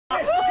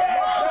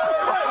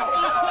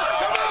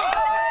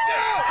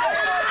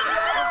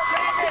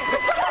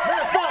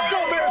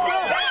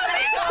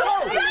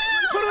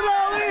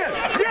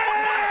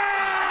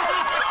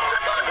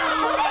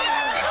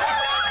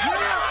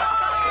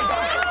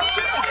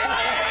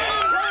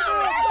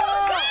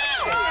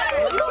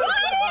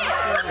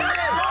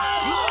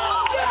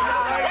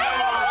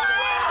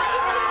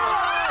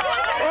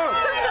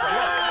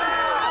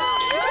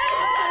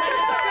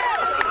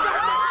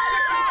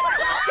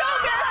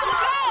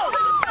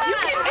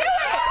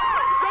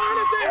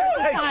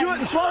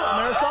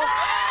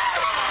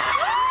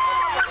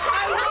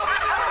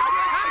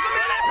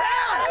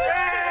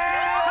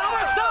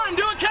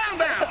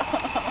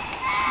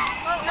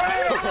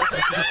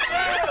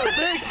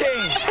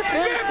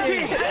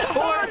13,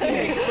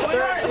 14,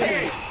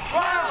 13,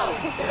 12,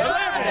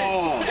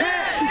 11, 10,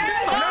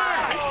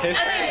 9, 8,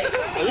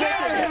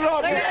 7,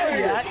 6,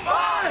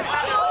 5,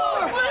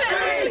 4,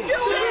 3, 2,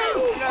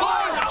 1.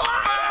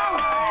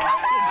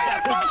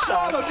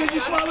 Did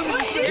you swallow?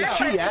 Did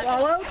she yet?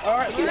 All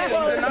right.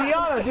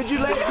 Deanna, did you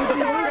let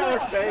her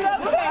face?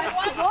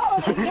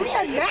 Give me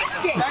a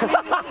napkin.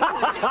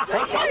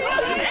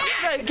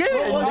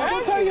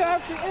 We'll tell you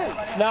after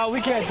it. No,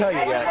 we can't tell you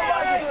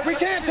yet. We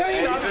can't tell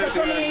you because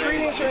some of the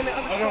ingredients are in there.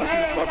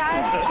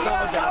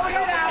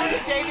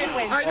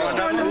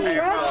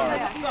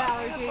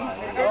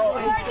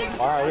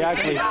 Alright, we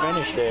actually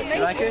finished it.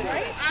 You like it?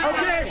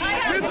 Okay,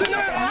 listen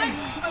up.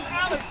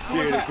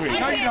 No,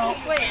 you don't.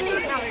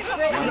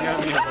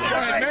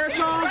 Alright,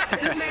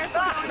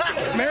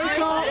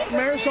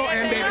 Marisol,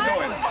 and David go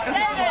in.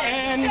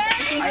 And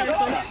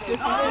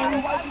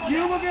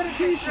you will get a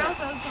t-shirt.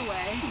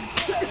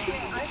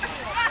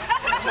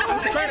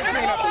 Try to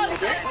clean up a little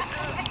bit.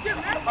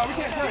 Oh, we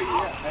can't tell you.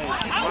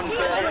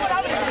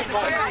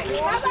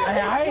 Hey,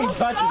 I ain't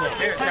touching it.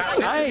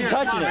 I ain't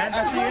touching it.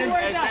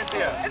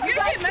 It's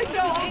gonna get messed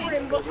all over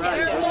and look at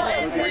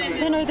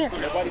right there.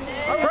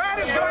 Brad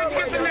is going to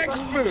get the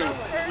next food.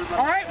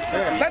 All right?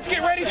 Let's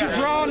get ready to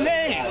draw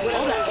names.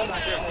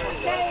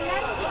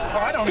 Oh,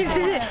 I don't even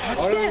know.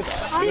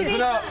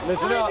 Listen up.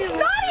 Listen up.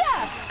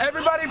 Nadia!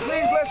 Everybody,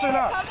 please listen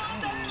up.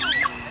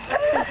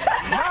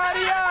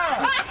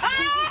 Nadia!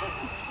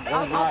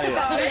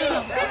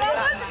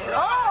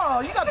 Oh,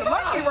 you got the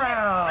lucky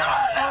round.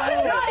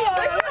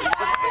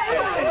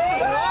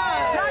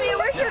 Nadia,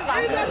 where's your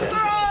vitamins?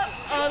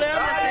 Oh, they're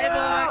on the table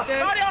back there.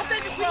 Nadia, I'll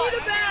save you. We need a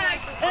bag.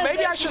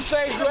 Maybe I should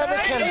say whoever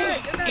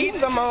can eat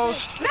the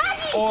most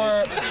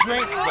or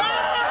drink the most.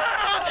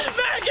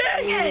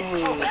 Maggie!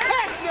 Maybe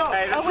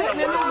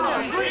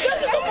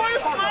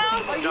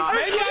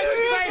I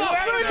should say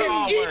whoever can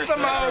eat the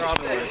most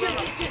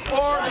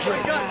or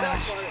drink the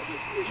most.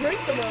 Drink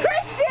the most.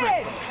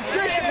 Christian!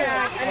 Drink the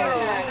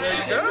most.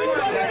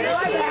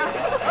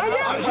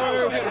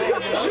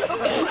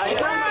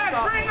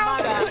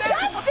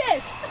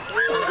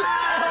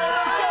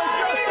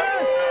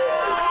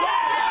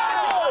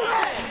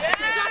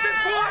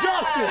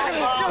 Justice!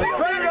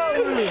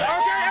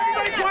 Okay,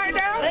 everybody quiet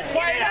down.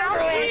 Quiet down.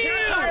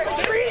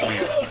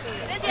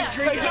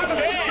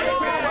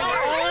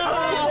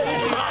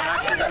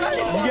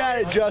 You got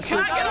it, Justin. Can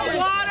I get a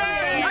water?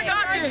 I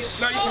got this.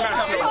 No, you cannot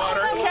have no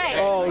water. Okay.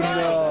 Oh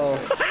no.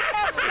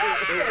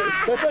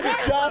 That's like a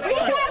shot. It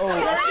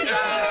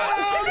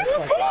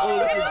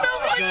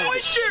smells like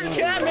moisture.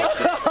 Can I mix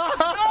it?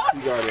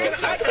 You got it.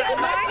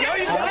 No,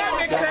 you cannot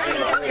mix that.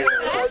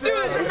 Let's do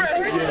this.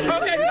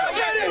 Okay, not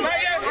yet. Not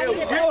yet.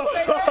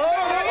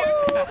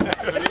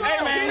 Hey,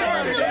 man.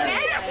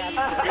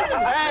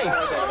 Hey,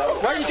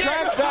 where's your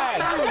trash bag?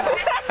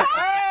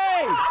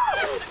 Hey!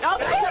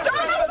 Don't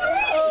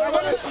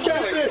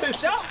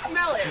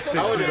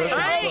smell it.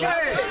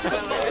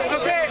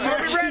 Okay, are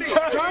we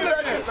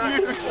ready?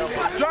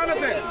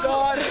 Jonathan.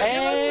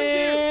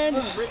 And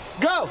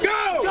go! Go!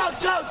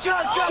 Jump!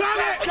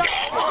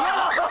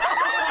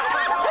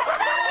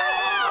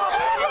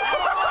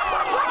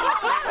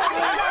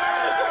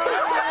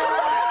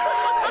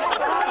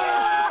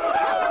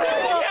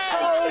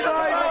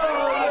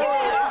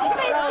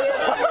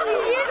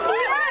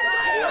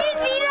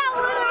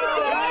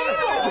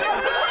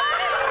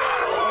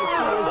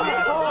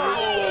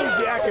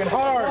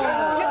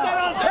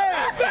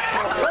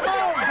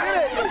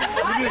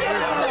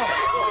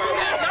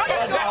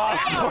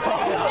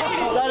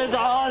 That is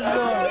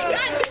awesome.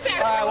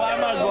 Alright, well, I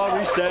might as well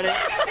reset it.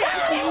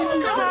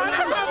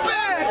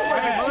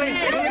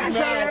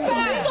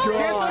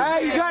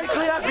 Hey, you gotta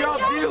clean up your own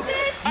view.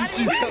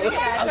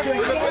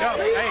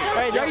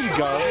 Hey, there you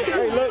go.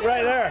 Hey, look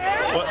right there.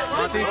 What?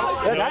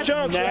 That's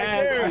chunks right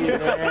there.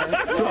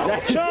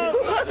 That's chunks,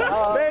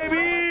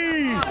 baby.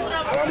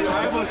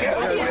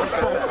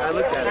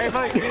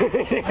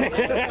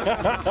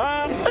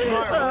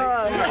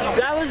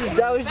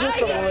 That was just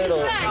a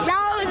little.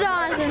 That was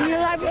awesome. You're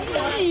like,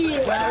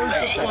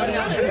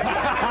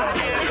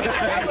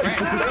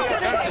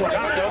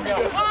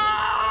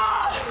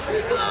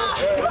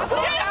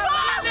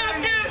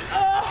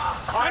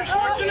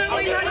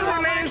 Unfortunately, none of the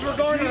names were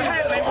going to the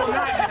hat. They were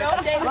not.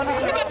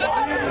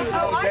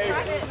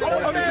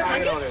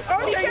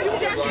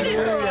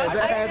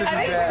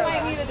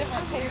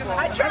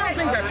 I don't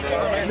think that's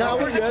fun. No,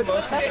 we're good.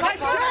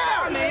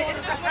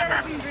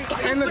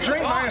 And the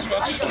drink might as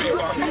well just be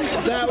one.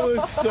 That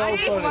was so funny.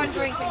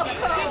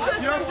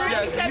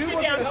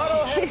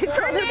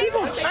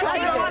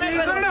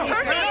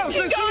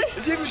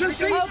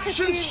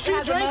 Since she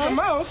drank the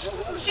most,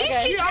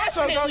 she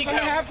also goes to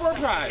have for a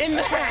prize. In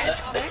the hat.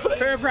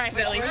 For a prize,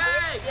 at least.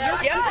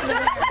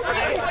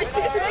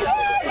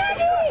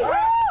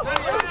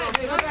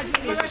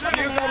 This is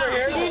puke over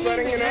here, just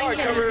letting you know. I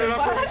covered it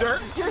up with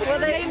dirt. I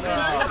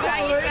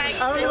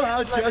don't know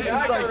how Justin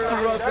like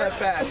threw up that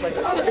fast. Like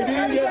it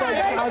didn't get like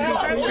time to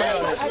think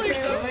about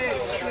it.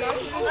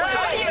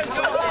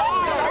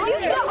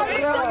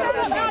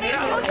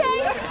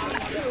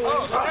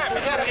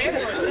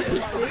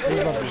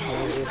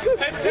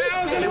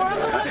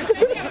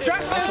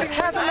 Justin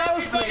has a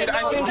nosebleed. I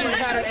think he's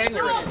had an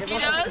aneurysm. He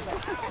does?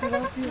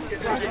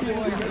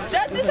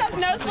 Justice has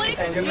nosebleed?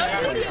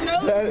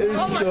 That is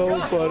so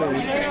funny.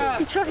 Yeah,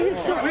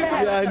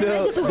 I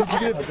know. Did you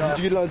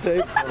get it on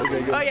tape? Okay,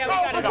 good. Oh, yeah, we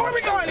got it. Before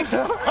we go any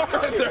further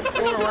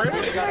forward,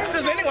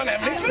 does anyone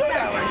have any food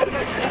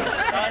allergies?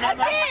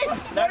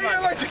 What are you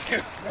allergic to?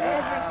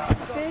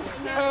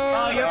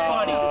 Oh, you're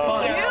funny.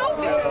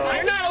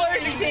 You're not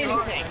allergic to anything.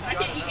 I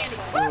can't eat candy.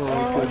 Oh,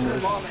 my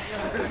goodness.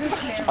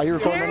 Are you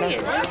recording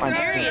right now?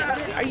 Darian,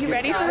 are you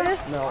ready for this?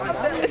 No.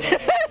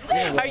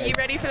 Are you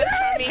ready for this,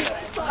 Tommy?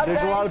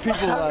 There's a lot of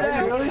people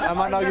left. I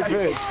might not get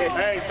paid.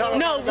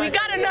 No, we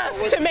got enough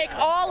to make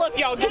all of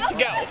y'all get to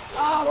go.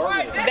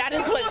 That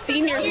is what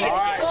seniors do.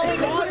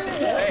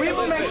 We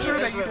will make sure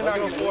that you do not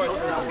get bored.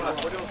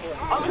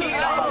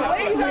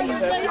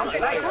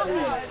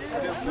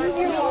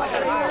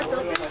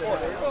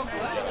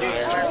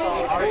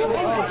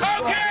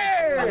 Okay!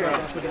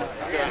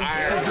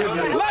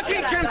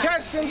 Lucky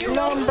contestants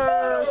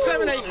number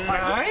 7, 8,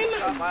 9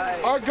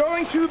 are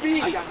going to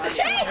be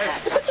Chase!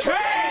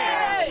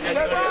 Come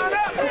on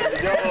up!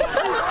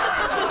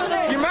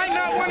 You might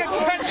not want to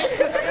touch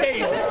the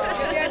table.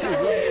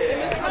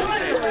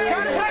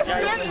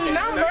 Contestant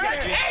number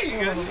 8!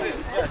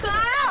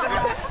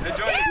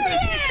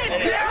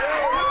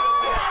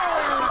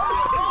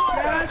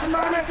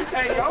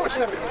 Hey, go with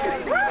him.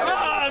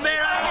 Oh,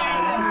 man!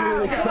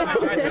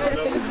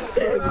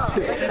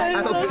 I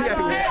don't think I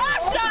can.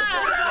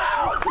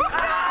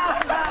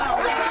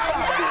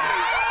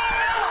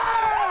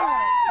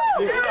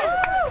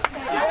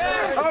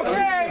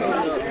 Okay.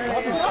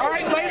 All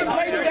right, lay the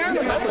plates down.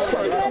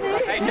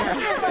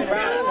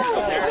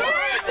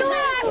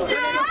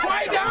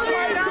 Quiet down.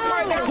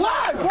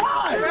 Why?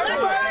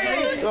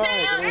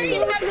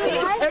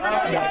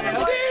 Everybody have a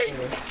seat.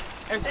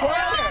 And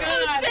quiet.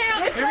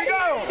 Here we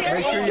go.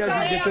 Make sure you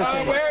guys get this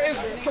one. Where is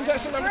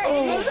contestant number 2? I'm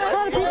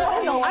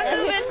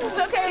moving. It's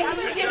okay. I'm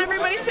going to get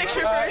everybody's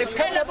picture first. It's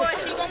coming. Boy,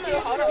 she gonna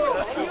move. Hold on.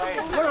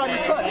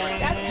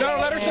 No,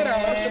 let her sit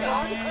down. Sit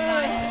down.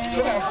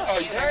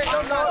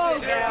 Oh,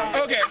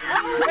 okay.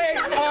 Hey,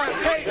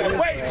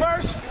 wait,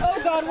 first,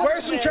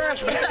 where's some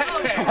trash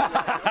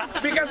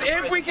bags? Because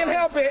if we can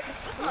help it,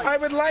 I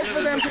would like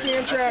for them to be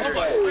in trash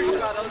bags.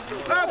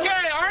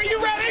 Okay, are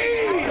you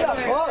ready?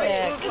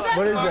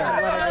 What is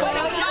that?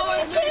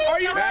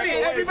 Are you ready?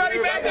 Everybody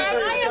back up?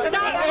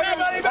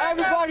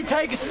 Everybody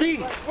take a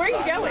seat. Where are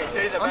you going?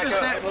 I'm just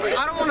saying,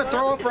 I don't want to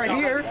throw up right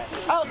here.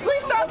 Oh,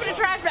 please throw up in a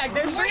trash bag.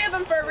 There's 3 of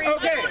them for a reason.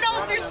 Okay. I don't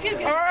know if there's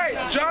puking. All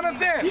right,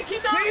 Jonathan,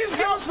 please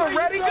give us the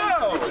ready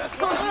go.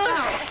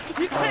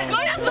 You can't go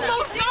down the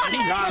most on it.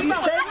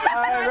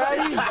 All right,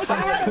 ready?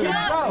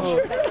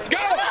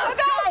 Go.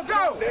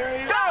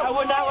 I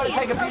would not want to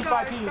take a piece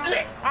by piece.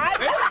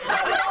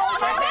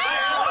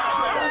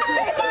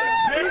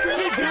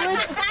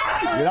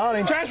 Get on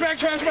him. Trash bag.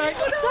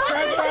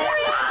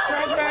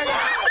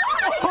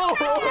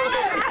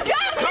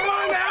 Come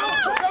on now.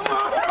 Come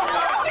on.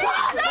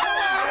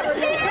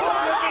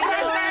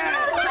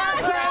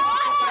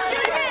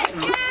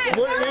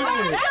 What is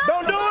it?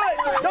 Don't do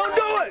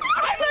it.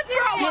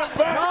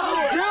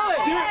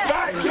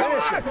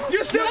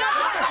 You're still not.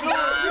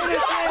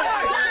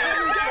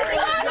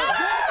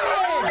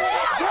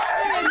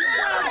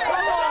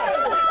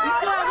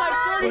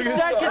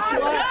 Seconds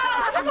left.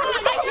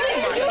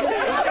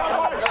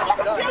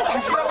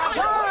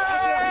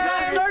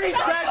 30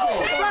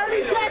 seconds.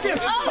 30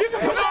 seconds. You can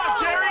come on,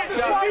 Jerry.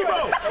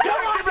 Steve-O.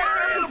 Get back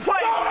into the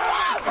plate.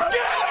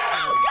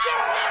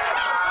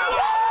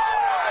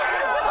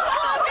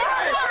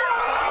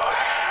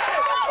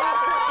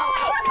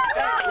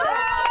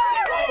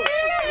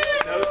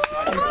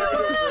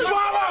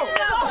 Swallow.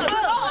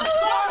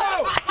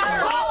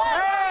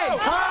 Hey,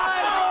 time.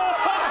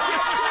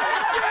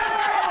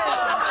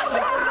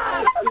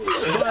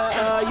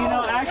 You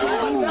know,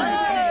 actually,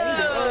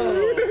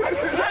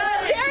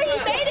 Jerry, you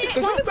made it.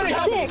 Does anybody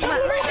have Did you do?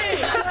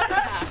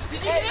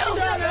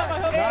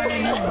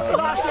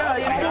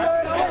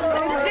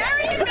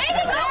 Jerry, you made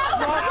it.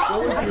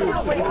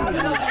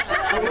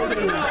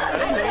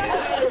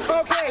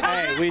 Okay.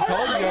 hey, we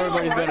told you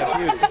everybody's gonna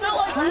feud.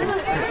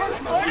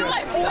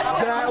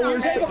 That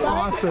was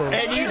awesome.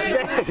 And you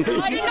said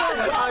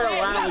entire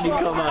round when you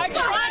come up. I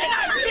tried and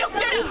I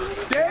puked it.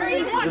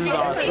 This is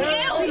awesome.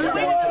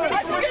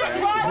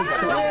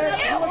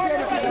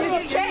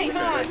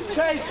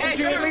 Chase, did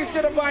you at least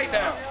get a bite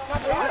now?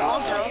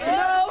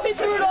 No, he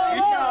threw it all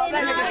up. He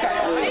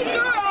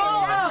threw it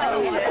all up.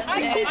 I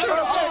threw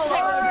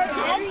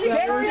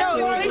it all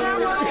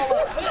up.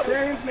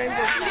 Darian's name He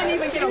didn't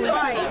even get a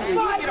bite.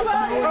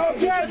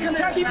 Okay,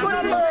 Kentucky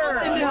number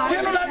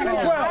 10, 11, and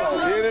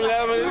 12. 10,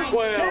 11, and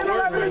 12. 10,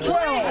 11, and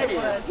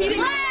 12. He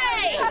didn't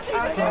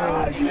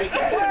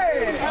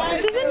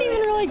This isn't even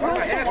really good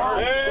for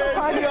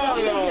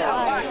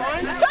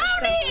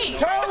Tony!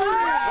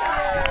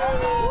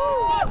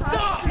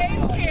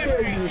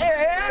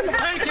 And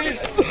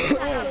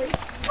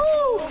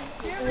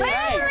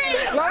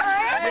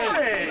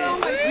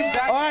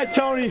All right,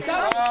 Tony.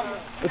 Tony.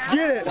 Let's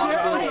get it.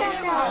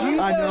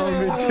 I know,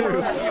 me too.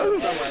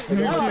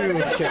 Me too.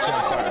 Catch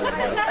on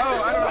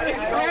fire.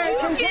 Hey,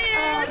 come get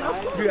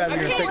You guys are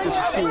going to take this to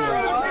school.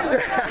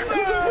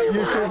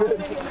 YouTube it.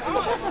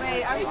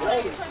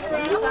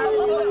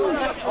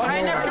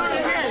 I never done it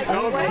again.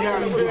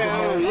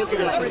 Look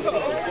at it.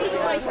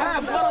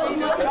 I'm so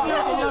nervous right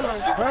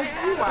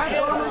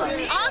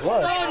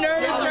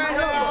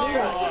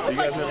now. You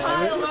guys never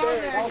done it?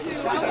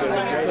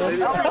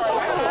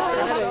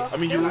 I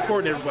mean, you're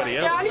recording everybody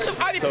else. Yeah, I need some So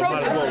might as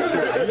well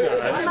record you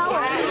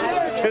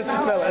guys. Just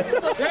smell it.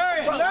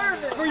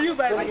 For you,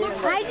 baby. I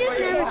just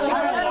never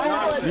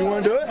smelled it. You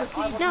want to do it?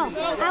 No,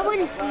 I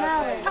wouldn't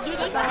smell it. I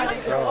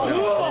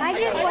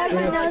just wipe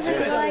my nose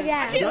and go like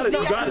that. You gotta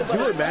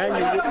do it, man.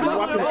 You're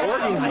walking the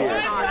organs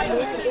here.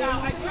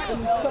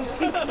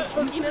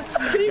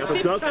 You got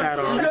the duck hat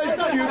on. You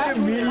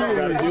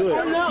gotta do it.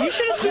 You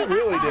should have seen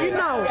really did. You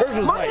know,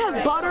 mine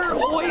had butter,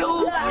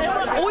 oil,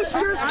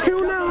 oysters,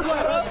 tuna.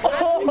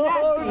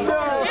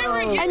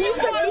 And you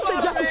said,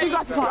 Justice, you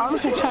got this on. I'm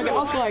just gonna check it. I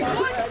was like,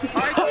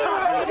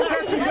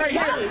 questions right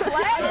here.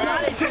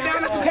 Sit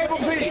down at the table,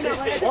 please.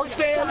 Or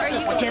stand,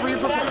 whichever you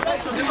prefer.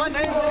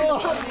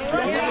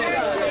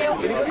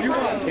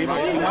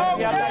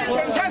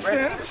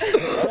 Contestants,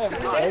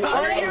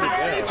 are you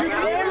ready to eat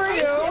your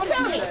meals?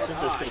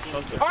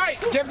 All right,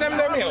 give them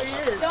their meals.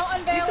 Don't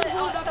unveil it.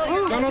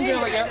 Don't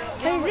unveil it yet.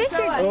 Is this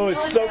your... Oh,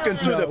 it's soaking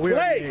through the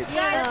plate.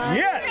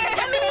 Yes.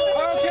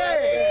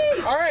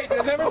 Okay. All right,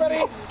 is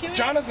everybody?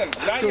 Jonathan,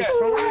 not yet.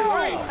 All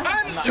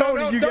right.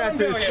 Tony, you got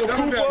unveil this. yet.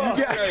 Don't unveil You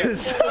yet. got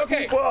this.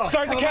 Okay,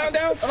 start the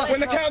countdown. When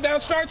the countdown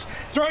starts,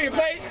 throw your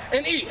plate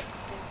and eat.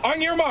 On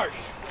your mark.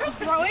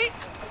 throw it.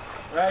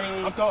 Ready?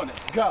 I'm throwing it.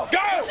 Go. Go!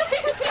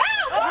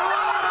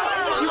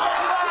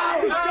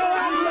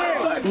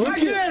 Look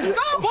at it.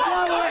 Come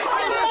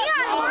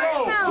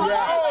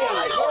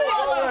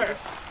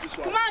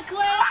on,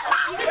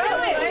 Clay. You can do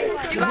it.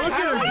 Look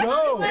at her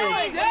go.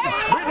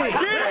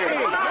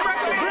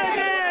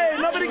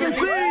 Brittany, nobody can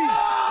see.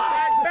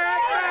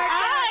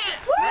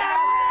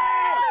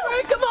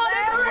 Come on,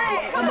 Avery.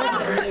 Come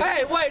on.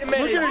 Hey, wait a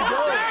minute. Look at her go.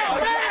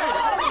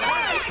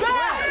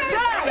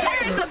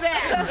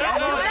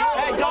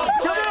 Hey, don't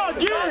Come on,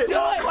 get it. Get it.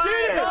 Don't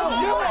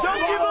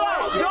give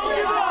up. Don't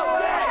give up.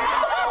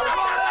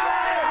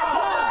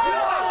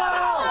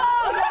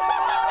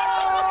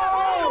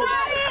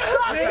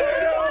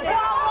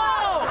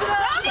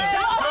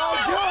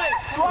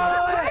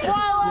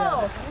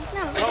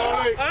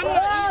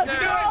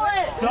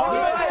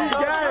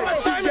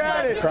 She's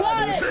got it.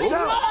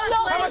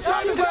 How much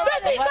time is left?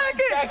 50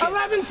 seconds.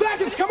 11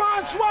 seconds. Come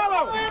on,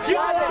 swallow. You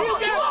got this.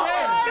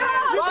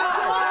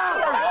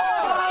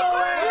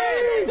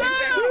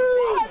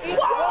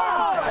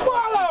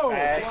 Swallow.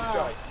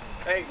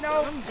 You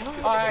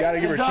gotta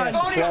give her a chance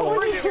to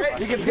swallow.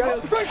 You can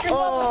go.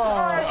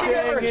 Oh,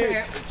 dang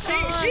it.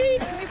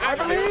 I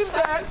believe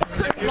that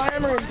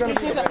Glamour is going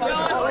to be the best.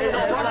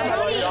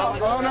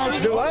 Oh, no.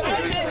 Do what?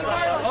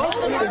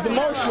 It's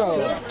emotional.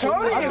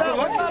 Tony is the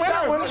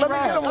lucky winner. Let me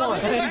get a one.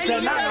 It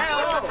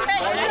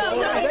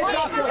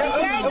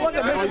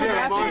wasn't Mr.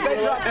 Matthews. They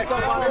dropped it so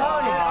far.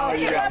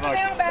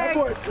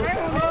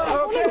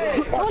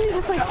 Okay. Tony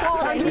just like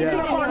falling.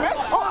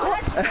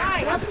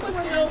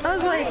 I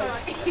was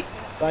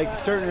Like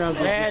certain rounds.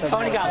 Man,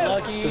 Tony got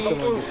lucky.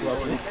 Someone gets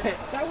lucky.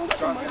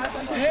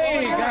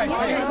 Hey, guys.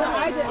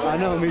 I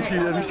know, me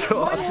too. That'd be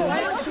so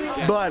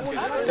awesome. But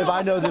if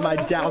I know them, I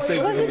doubt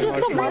they'd give me a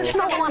just a marshmallow.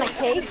 marshmallow on a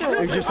cake?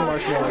 It's just a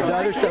marshmallow. The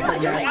other stuff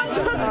is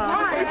nasty stuff.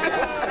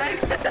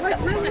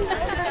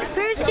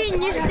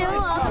 Christian, you're still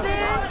up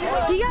there?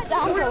 He got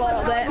down for a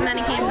little bit and then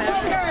he came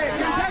back.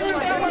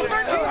 Contestants number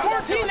 13,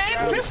 14,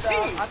 and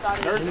 15.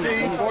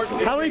 13, 14.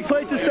 How many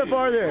plates of stuff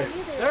are there?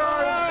 There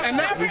are, and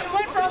that Went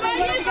from a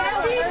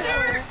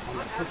t-shirt.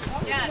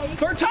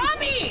 13.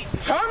 Tommy!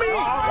 Tommy!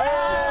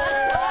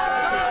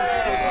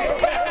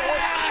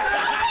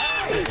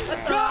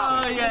 Let's go.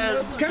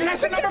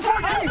 Contestant number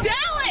 14.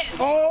 Dallas.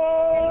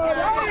 Oh,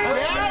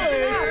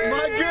 Dallas!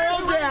 My girl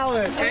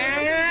Dallas!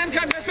 and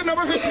contestant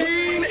number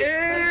 15 is...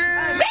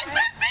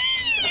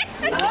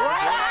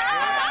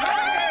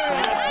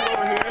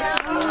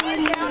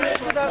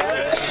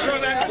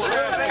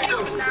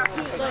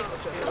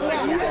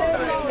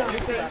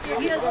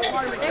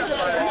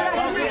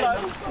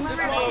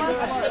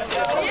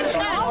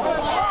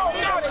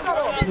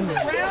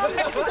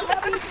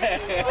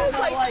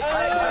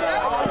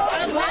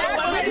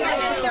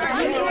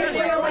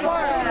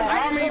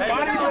 Tommy,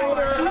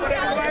 bodybuilder.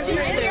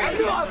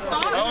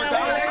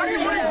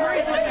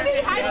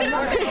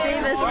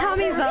 Davis,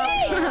 Tommy's up.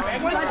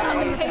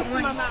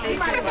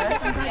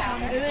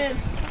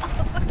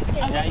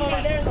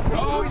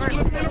 Oh, he's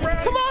flipping it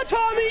around. Come on,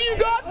 Tommy, you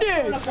got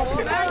this.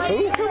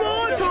 Come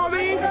on,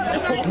 Tommy.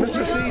 It's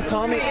Mr. C,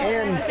 Tommy,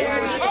 and...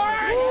 All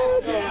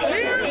right,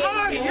 here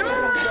are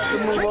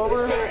yours. Move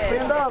over.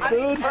 Stand up,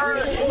 dude.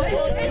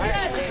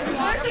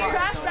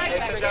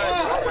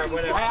 Hey,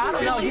 I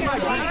don't know. He might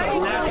do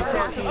some nasty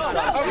protein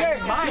stuff. Okay,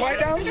 lie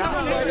down.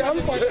 Lie down.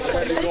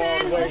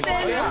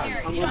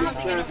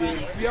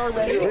 We are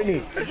ready.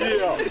 Brittany.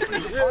 Yeah.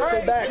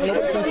 Stay back.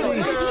 Nobody can see.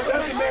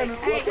 That's the man who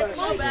broke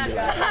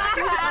last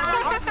year.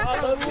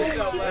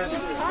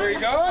 There you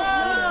go.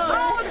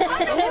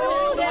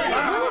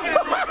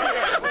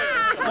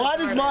 Why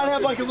does mine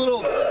have like a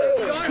little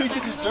piece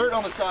of dessert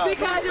on the side?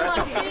 Because you're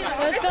like,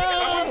 let's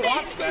go.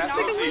 Watch that.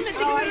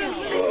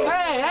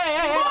 Hey.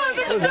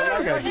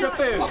 Where's your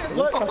food?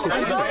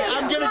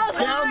 I'm gonna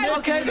down this.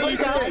 Okay, put it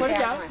down.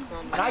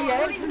 Not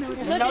yet.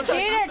 No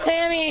cheater,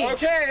 Tammy.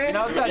 Okay.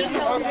 No touching.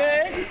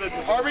 Okay.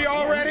 Are we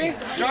all ready?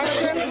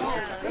 Jonathan?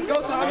 Let's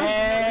go, Tommy.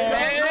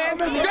 And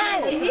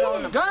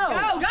go! Go.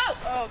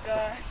 Oh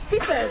gosh. He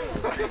said.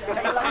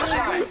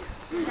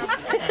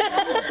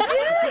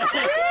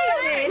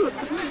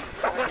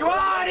 Come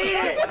on, eat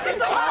it.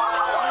 Oh!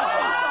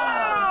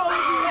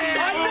 I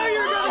knew you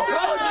were going to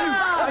coach you.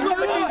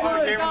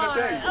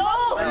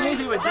 Oh! I knew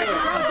you would do it.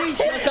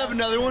 Let's have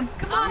another one.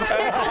 Come on.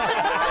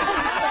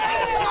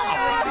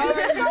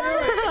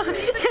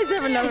 Let's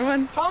have another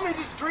one. Tommy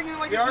just drinking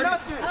like it's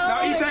nothing.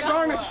 Now eat that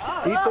garnish.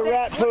 Eat the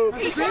rat poop.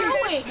 He's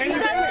showing. Can you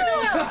do it?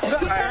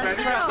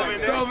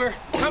 It's over.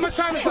 How much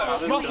time is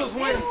left? Muscles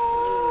win.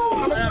 How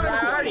much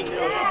time is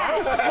left?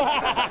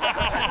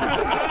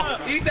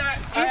 Eat that.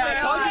 Eat I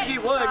told that. you he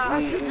would.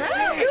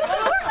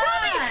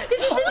 Did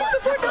you do this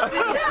before Tommy?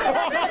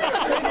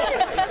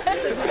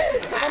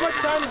 How much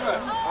time is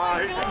left?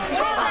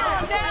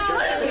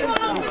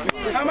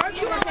 How much?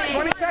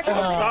 20 seconds?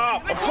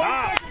 Stop.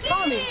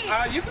 Tommy.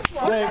 You can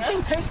swallow. Thanks.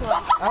 It tastes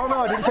like. I don't know.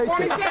 I didn't taste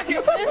 20 it.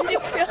 seconds.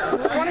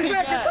 20 20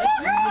 seconds.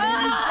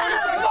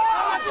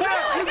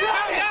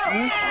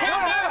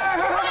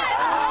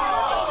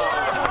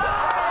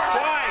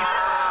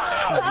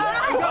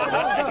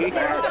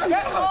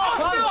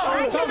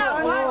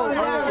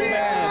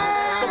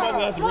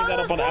 Somebody has to bring that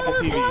up on Apple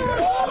TV.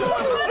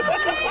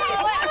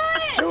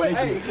 Do it.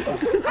 Hey.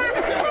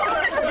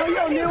 You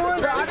don't need one?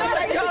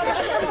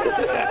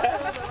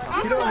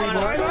 You don't need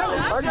one. I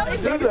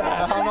didn't do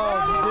that. I don't know.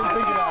 Just didn't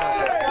think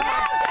about it.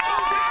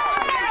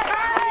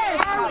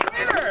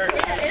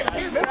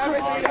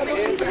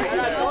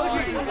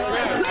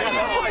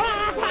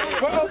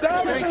 Well,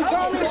 Dallas and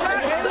Tommy.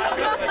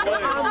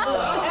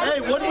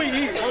 Hey, what did we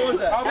eat? What was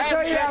that? I'll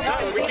tell you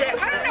after. We can't.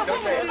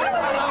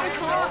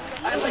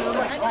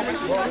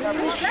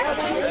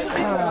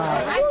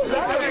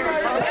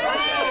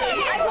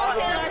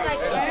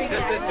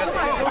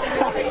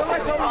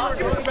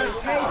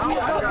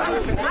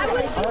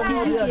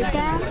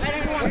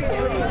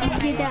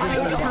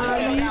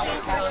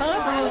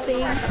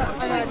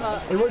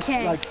 It looks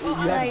like you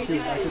have to.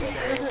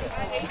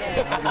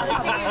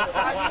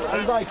 I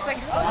was like,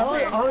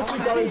 I honestly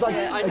thought it was like.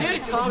 I knew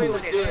Tommy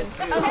would do it.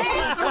 Like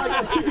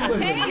a chicken wing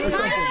or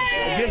something.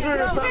 Gizzard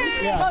or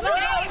something? Yeah.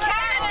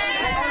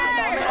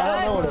 I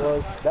don't know what it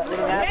was. That would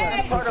have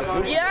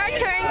happened. Your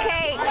turn,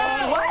 Kate.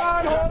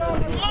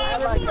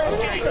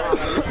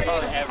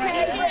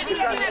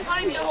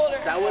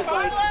 That was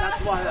like,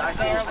 that's why I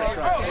finished that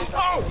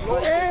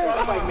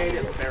like made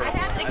it bearable.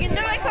 You can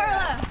do it,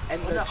 Carla.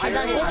 And the We'll just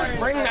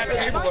bring that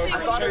table over and I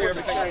thought show it you was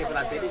everything. cherry, but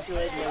I bit into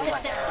it and it was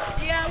like,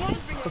 Yeah, we'll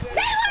bring it.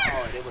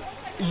 solid. It was.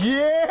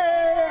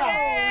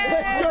 Yeah!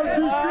 Let's go,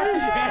 Goofy!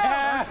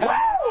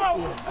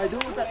 I do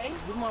it with that. You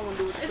might want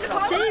to do it with the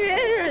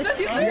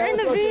You're in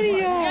the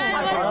video.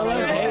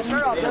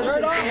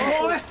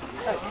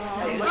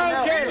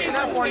 Okay,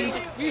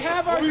 we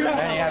have our I'll do it.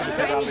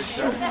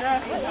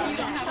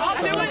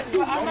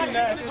 I'm not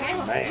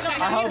I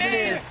hope it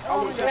is.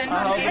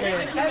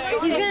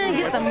 He's gonna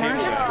get the mark.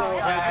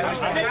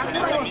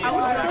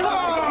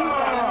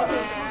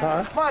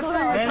 Huh?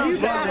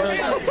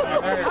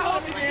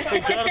 Hey,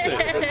 Jonathan,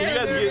 can you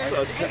guys get a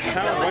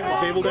towel, wipe the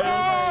table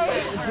down?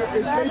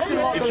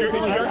 It's your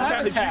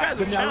challenge. You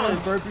guys are challenge.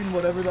 Burping,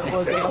 whatever that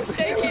was.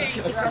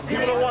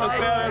 People don't want to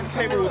sit at the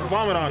table with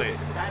vomit on it.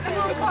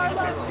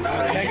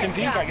 Next in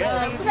pink, I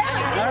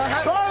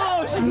guess.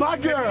 Carlos, my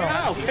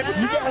girl! You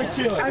gotta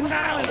kill it. I ain't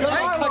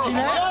touching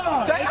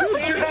that.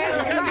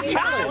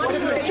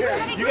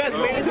 You guys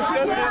made it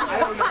disgusting.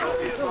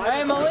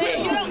 Hey, Malik.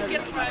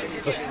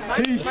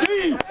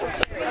 TC!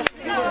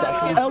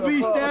 LB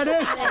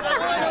status!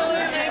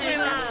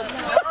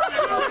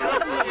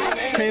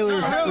 Taylor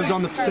was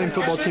on the same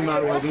football team I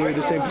was, and we were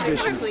the same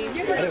position.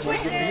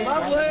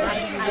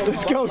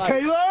 Let's go,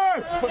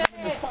 Taylor!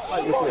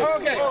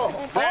 Okay.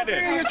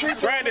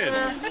 Brandon,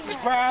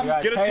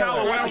 get a towel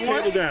and wipe the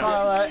table down.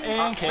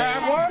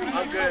 Grab one.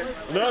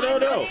 No.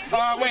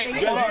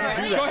 Wait, hold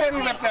on. Go ahead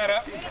and lift that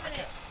up.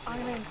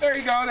 There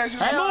you go. There's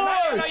your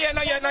s'mores. Not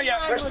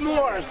yet. There's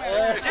s'mores.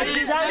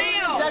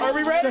 Are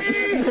we ready? Eat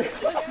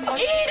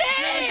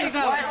it!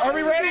 Are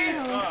we ready?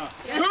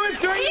 Who is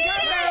doing the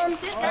countdown?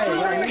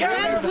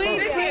 Who's doing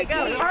the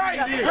countdown? All right,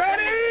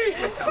 ready?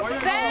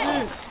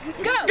 Set.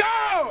 Go! Go!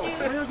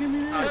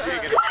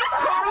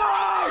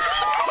 Carlos!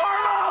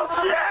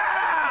 Yeah!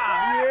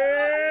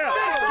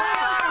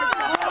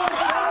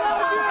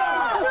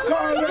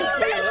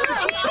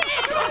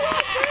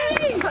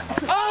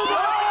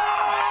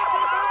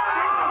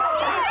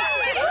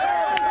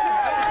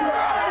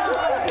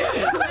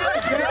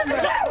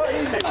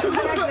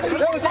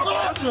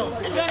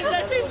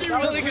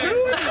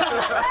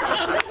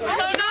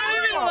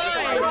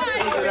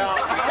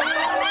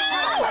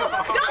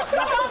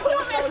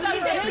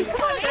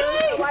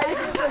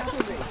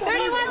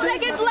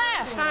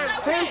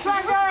 10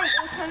 seconds.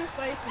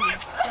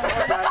 I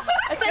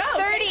said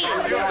 30.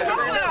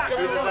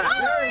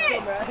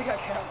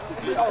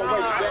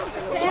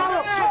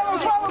 Swallow.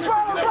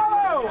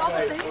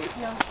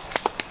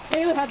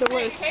 Caleb had the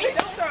worst. Hey,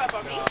 don't throw up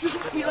on me.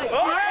 He like,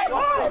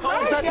 Time.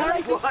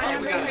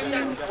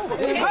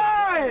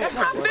 that's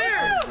not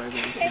fair.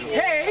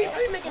 Hey.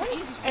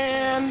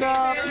 And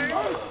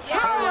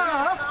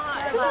Carla.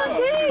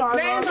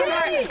 Names and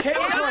names.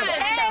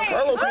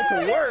 Carlos went to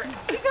work.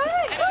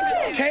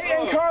 Kate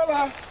and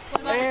Carla.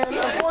 And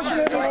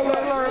unfortunately,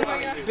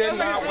 Carla did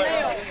not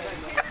win.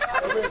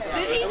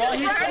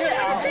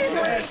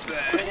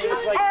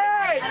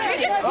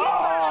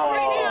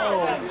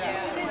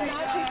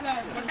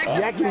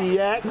 Yakety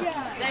yak.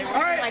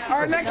 All right,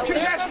 our next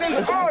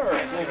contestants are.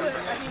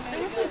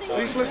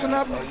 Please listen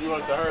up. Frenchie!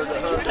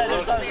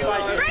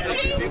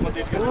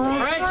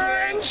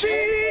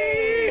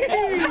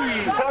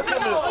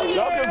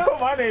 Y'all can put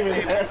my name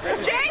in there.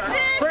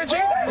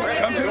 Frenchie,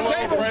 come to the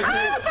table.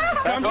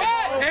 Come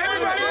on,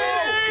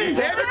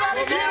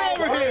 everybody get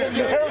over here.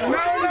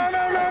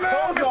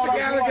 No, Mr.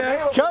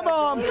 Gallagher. Come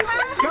on.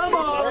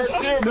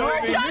 No,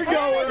 you're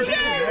going.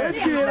 Let's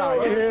get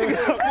out here.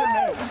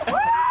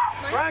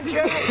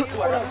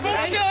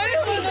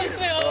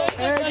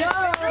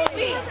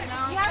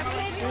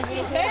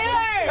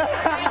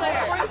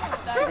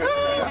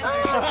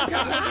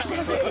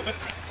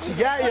 She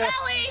got you.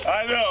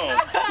 I know.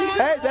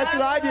 Hey, that's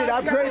what I did.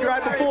 I prayed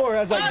right before. I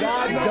was like,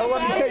 God, don't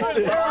let me taste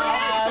it.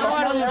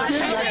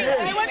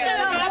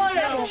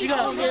 She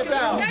got to skip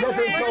out.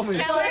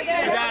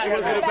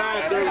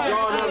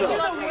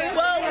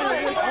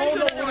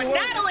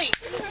 Natalie!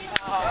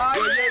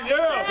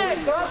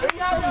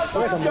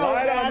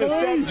 Right on the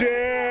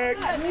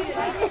subject.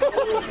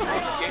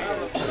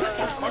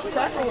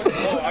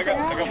 I got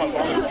my phone.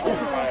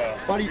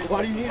 Why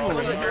do you need one?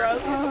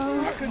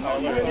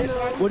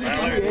 What did you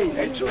eat?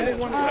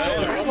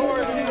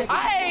 I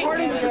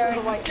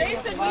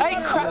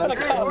ate crap in a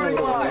cup.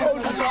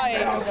 That's why I ate.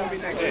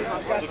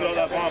 Look at all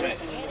that vomit.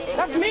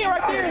 That's me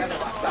right there.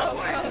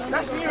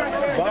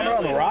 Vomit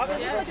on the rock?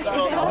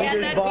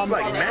 Leader's bomb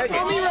like maggots.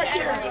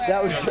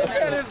 That was just,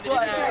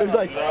 it was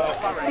like,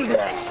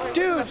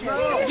 Dude, you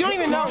don't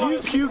even know. you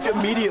puked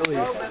immediately.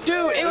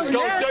 Dude, it was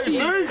nasty.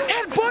 It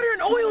had butter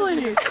and oil in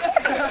it.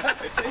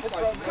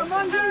 Come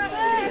on, dude.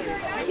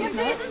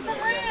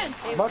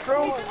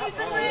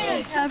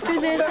 After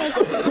this,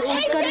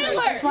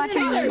 let's watch a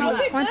movie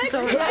once it's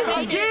over.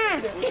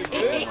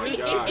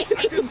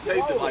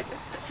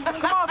 Come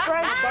on,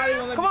 Frank.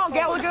 Come on,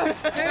 Gallagher. I'm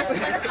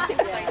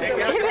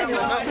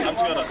just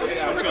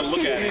gonna look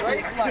at it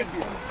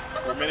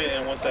for a minute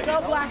and 1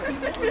 second.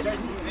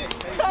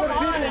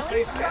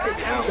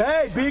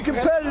 Hey, be a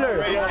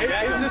competitor.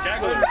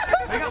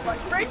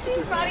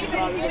 Richie's not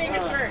even getting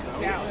a shirt.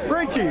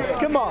 Richie,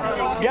 come on.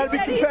 You gotta be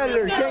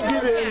competitor. You can't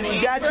give it.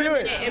 You gotta do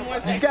it. You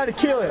just gotta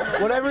kill it.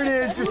 Whatever it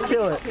is, just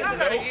kill it. You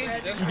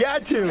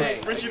got to.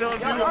 Richie, don't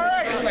do it.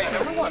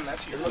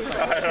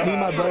 Me and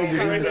my buddies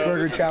are doing this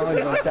burger challenge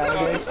on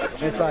Saturday.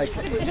 It's like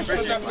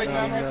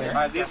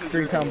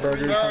 3-pound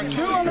burgers and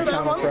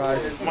 3-pound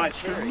fries. My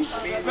turn.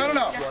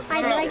 No. I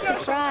like the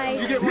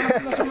fries. You get one of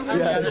them.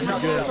 Yeah, this is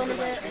good.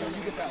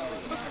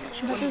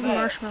 She put this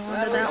marshmallow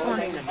under that one.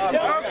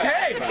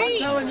 Okay.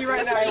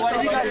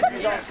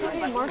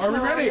 Are we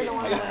ready?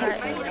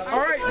 All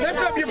right, lift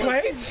up your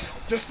plates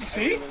just to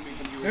see.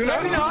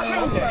 Yummy!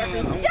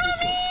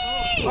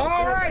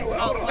 All right.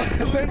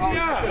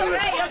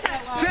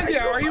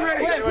 Cynthia, are you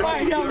ready? All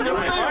right.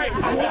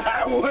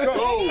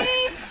 Go.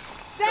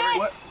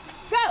 Set.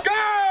 Go. Go!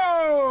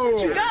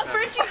 Go,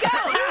 Richie, go!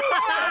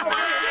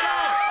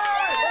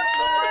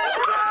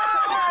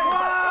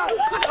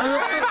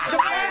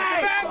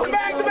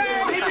 Back.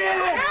 He did it!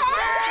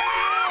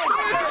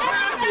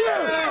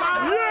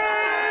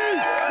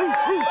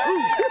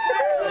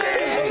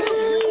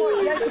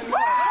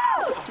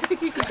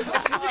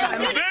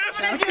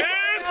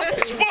 This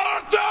is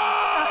Sparta!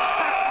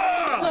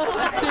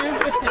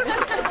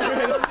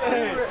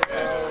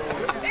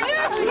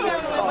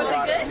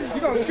 You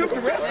gonna scoop the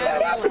rest of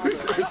that up?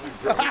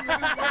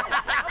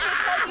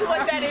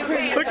 What that is.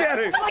 Look at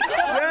it.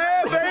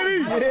 Yeah,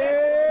 baby. Yeah.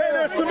 Hey,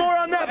 there's some more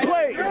on that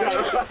plate.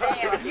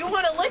 You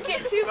want to lick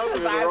it too?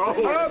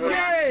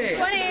 Okay.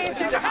 20.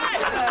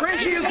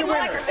 Frenchie is the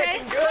winner. Is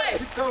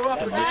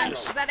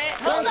that it?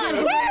 Hold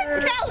on,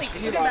 where's Kelly?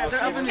 Kelly back.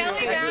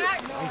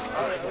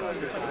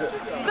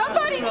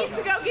 Somebody needs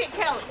to go get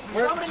Kelly.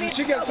 Did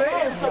she get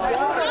saved? No,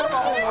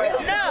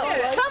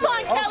 come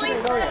on, Kelly.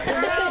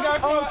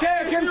 Okay,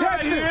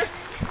 contestants.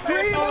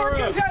 3 more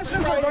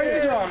contestants are going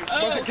to drum.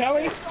 Was it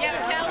Kelly?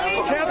 Yep, Kelly.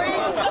 Kelly?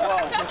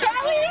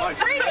 Kelly,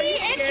 Brittany,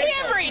 and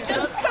Camry.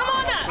 Just come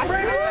on up.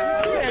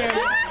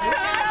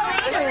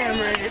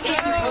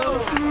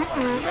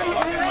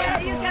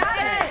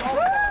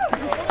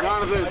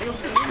 Jonathan.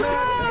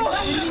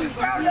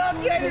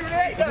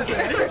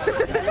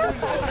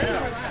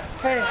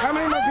 Hey, how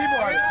many more people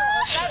are there?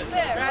 That's it,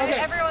 right? Okay.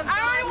 Everyone's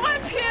I want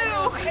to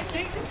puke.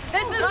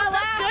 This is the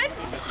last. Good.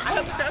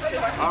 hope it does too.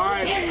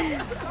 Alright.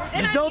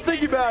 Just don't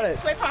think about it.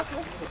 It's way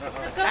possible.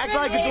 Act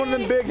like it's one of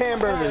them big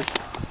hamburgers.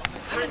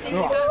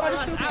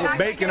 With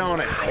bacon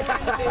on it.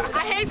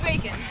 I hate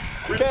bacon.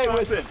 Okay,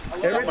 listen.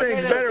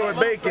 Everything's better with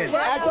bacon.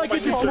 Act like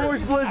it's a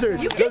s'mores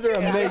blizzard. Those are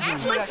amazing.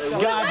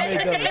 God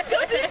made those.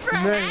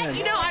 Man.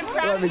 You know, I'm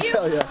proud Let me of you.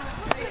 tell you.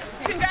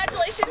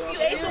 Congratulations, you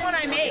ate the one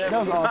I made.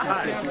 That was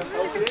awesome.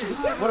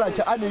 What I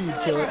tell? I knew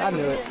you'd kill it. I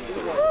knew it.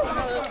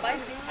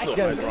 You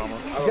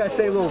gotta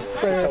say a little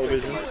prayer.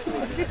 Television.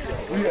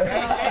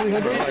 Yeah.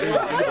 300?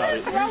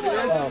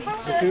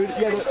 The food?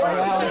 Yeah, the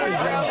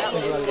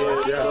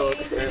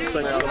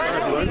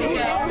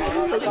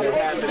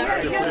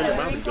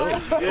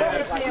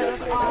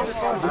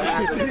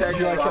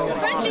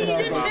Frenchie, you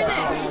didn't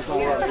finish.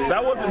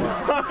 That wasn't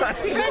mine.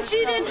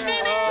 Frenchie didn't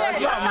finish.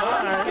 That's not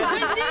mine.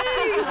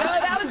 Frenchie. No,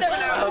 that was there.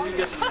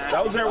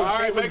 That was there with All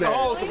right, make a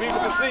hole so people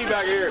can see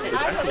back here. I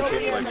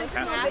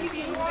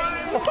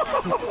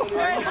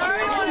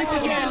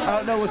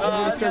don't know what's the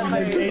most disturbing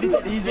thing. You ate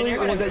it easily,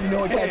 or was that you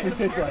know what catfish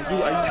tastes like?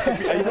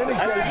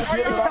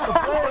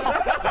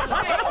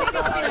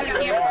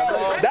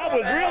 That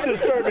was real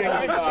disturbing.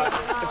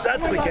 If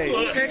that's the case.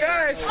 Okay,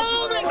 guys.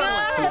 Oh my God.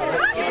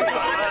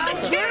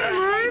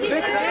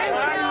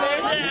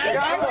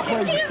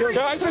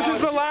 Guys, this is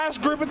the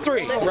last group of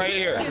 3 right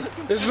here.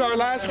 This is our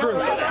last group.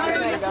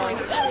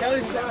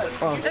 This is the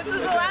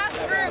last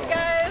group,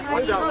 guys.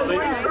 Are you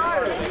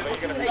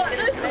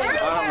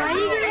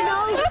gonna go?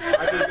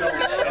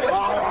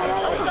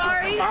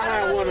 Sorry.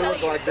 I want to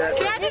look like that.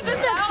 Can I just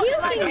put some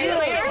puking in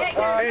there?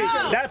 Hey,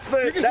 that's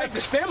the Take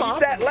the stem off.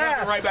 Eat that and put it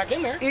last. right back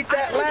in there. Eat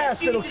that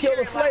last. It'll kill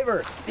the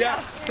flavor.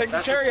 Yeah, take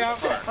the cherry out.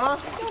 God!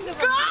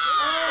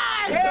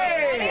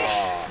 Hey!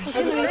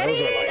 Are you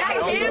ready?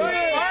 Are you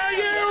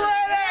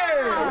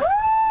ready?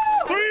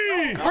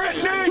 3, 2, 1,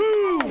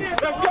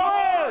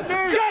 go!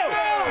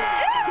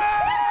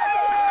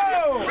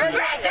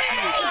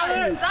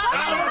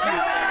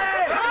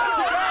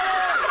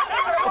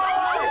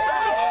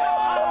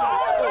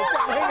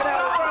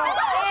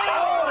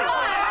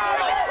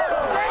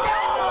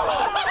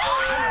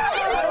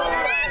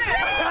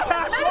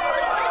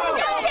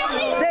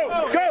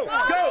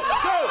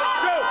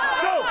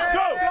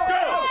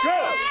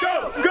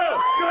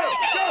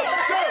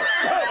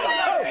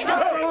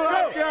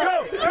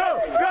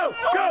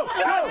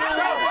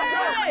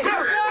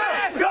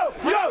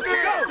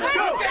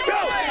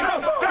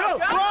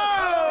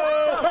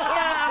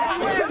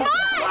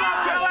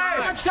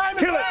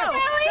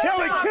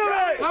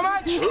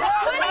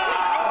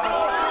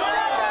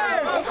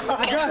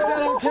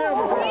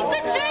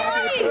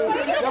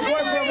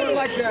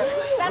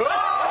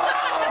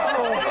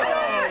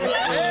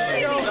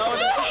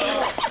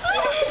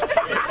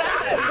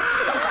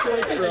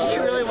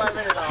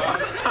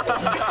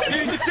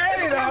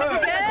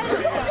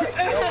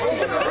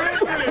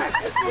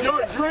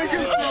 Your drink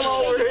is still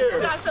over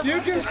here.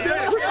 You can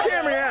stay. Where's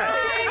Camry at?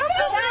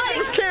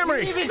 Where's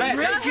Camry?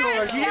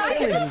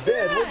 Camry's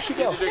dead. Where'd she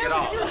go? I didn't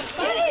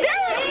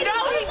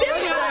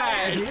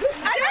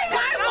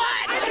buy one.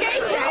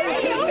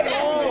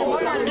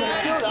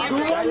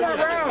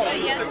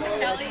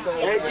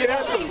 Hey, get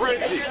out the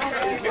Frenchie. Get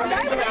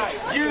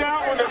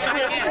out with the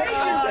Frenchie.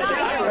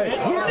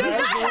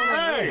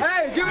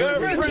 Hey, give me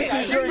the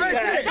Frenchie drink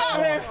tag.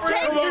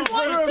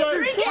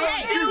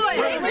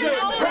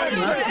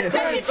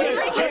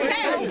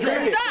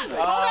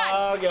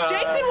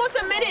 Jason wants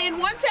a minute and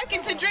 1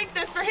 second to drink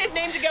this for his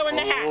name to go in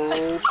the hat.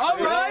 All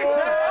right.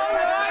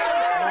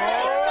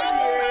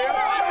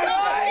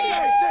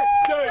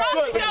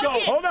 Let's go.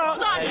 Hold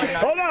on.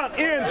 Hold on.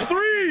 In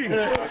 3,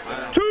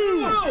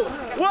 2,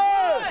 1,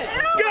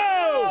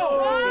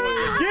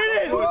 go! Get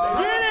it!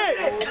 Get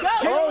it!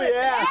 Oh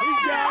yeah, he's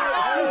got it.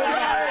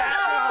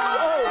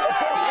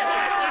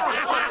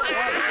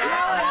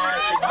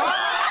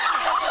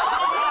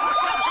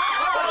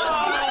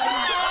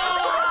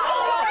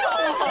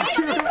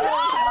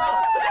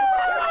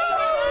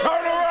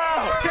 Turn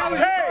around!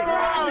 Hey,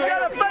 you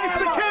gotta face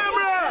the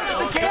camera!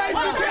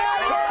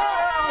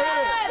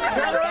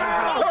 Turn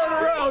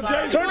around,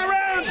 Jason! Turn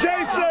around,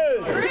 Jason!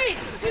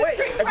 Wait,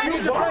 if you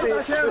bought it,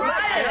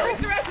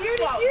 Drink the rest of your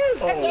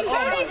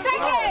 30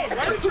 seconds.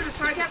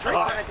 Turn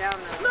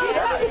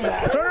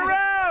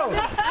around!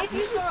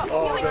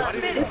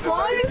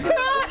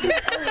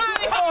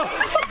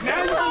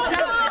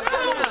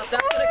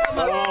 Oh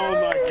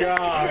my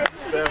God!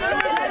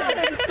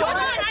 Hold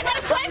on, I got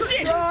a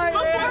question.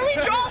 Before we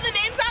draw the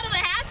names out of the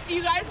hats, do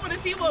you guys want to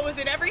see what was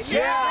in every hat?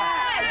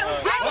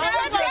 Yeah.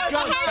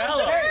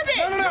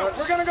 No,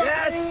 we're gonna go.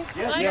 Yes.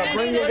 Yeah,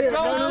 bring it here.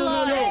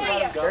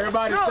 No.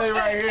 Everybody stay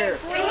right here.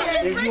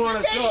 If you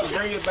want to show it,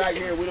 bring it back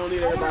here. We don't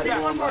need everybody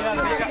going by.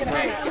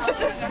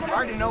 I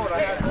already know what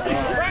I got.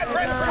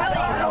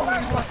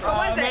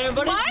 Man,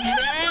 but it's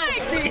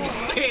nasty.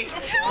 You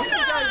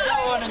guys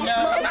don't want to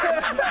know.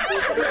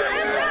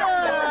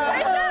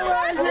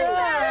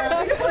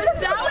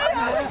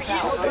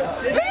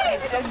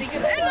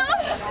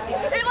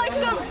 And like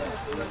some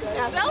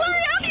celery, I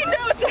don't even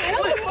know what the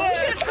hell it was. We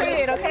should have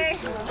traded, okay?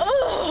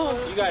 Oh.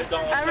 You guys guys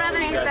don't want I'd rather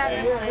eat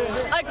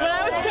that. Like when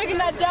I was taking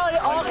that down,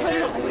 it all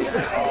came asleep.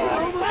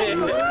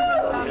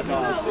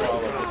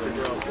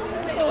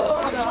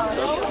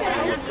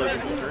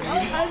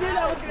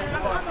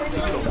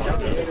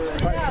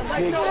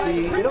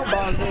 You don't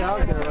bother me, I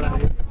don't care what I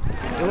do.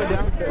 It went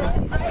down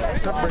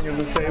there. Not bringing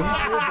the table.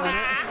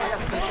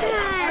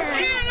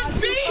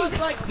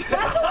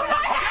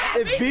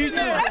 It beats me.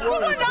 That's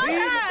what I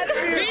had.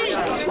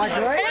 Beats. Like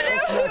right?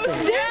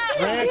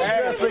 Ranch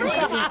dressing. Oh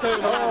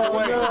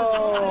no.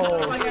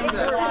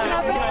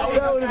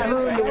 That would have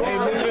ruined the whole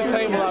move this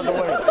table out the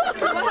way.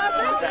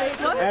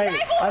 Hey,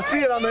 I see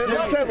it on the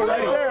table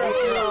right there.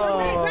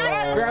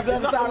 Oh. Grab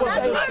that side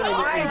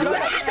of the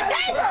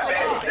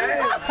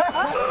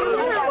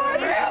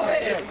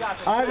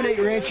I haven't ate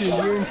ranch in a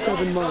year and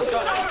 7 months,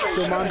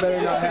 so mom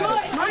better not have it.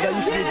 I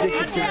used to be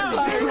addicted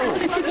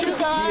to it. You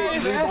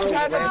guys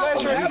had the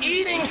pleasure of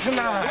eating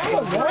tonight. Hello!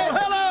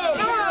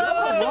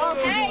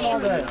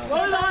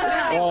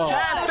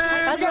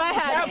 That's what I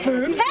had. Cat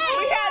food. Hey,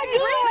 we had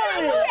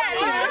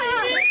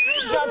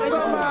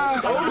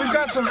We've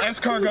got some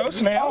escargot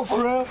snails.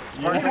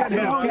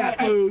 Cat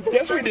food.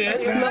 Yes, we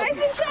did. Nice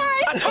and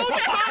try. I told you,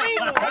 honey.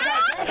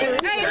 Hey,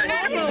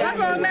 that's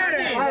all that matters.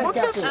 What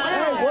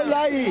did I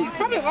eat?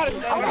 Probably a lot of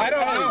stuff. I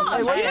don't know.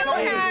 You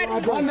had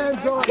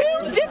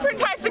 2 different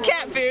types of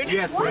cat food.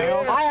 Yes,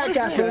 ma'am. I had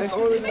cat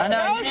food. I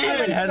know you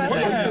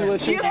did.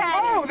 Delicious. You had.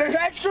 Oh, there's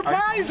extra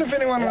pies if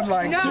anyone would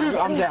like. Dude,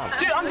 I'm down.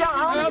 Dude, I'm down.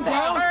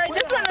 All right,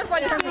 this one is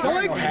like.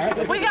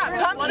 We got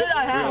pumpkin. What did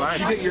I have? I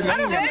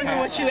don't remember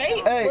what you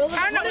ate. Hey.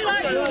 I don't know what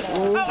I ate.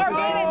 Oh,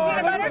 organic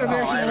peanut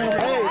butter.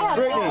 Hey,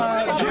 Brittany.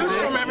 Juice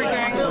from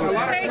everything. A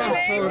lot of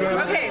soda.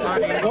 Okay.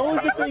 What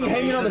was the thing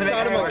hanging on the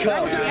side of my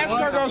cup?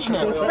 Escargot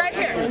snail. Right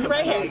here.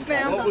 Right here.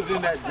 Snail.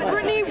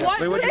 Brittany, what?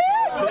 Snail? What is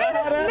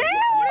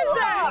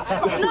that?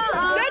 No.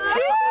 That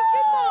juice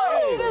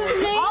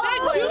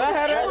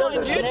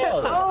is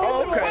good.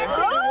 Oh, okay. It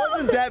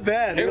wasn't that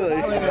bad, really. I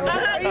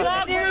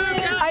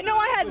know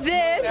I had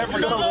this. It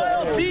smells.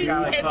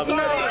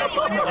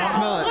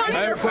 Smell it.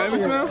 Have you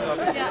smell?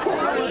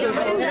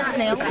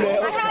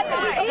 Snail. I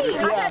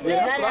had this. Is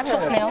that an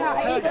actual snail?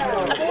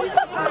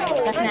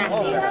 That's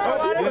nasty.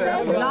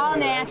 Y'all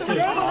nasty.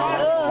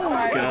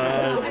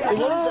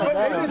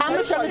 I'm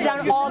gonna shove this down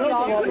all of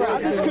y'all.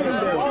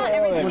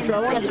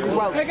 That's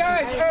gross. Hey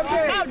guys,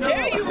 okay. How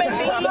dare you make me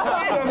eat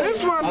So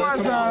this one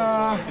was,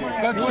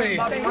 let's see,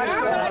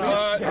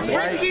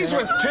 Friskies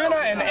with tuna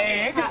and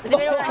egg. Oh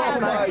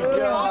my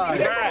god.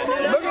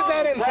 Look at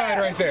that inside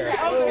right there.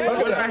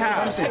 What do I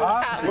have?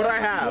 What do I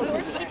have?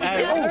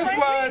 This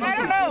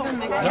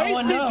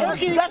was tasty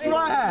turkey. That's what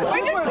I had.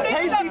 This was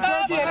tasty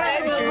turkey and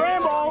egg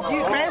scramble,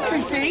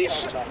 fancy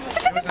feast.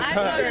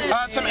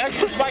 Some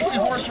extra spicy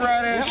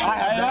horseradish,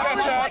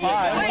 ketchup,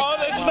 all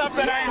this stuff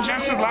that I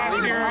ingested last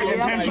year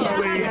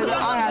intentionally.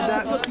 I had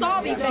that. That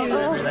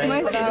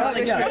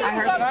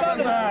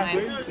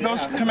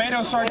was those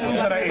tomato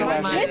sardines that I ate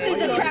last year. This is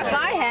the crap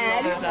I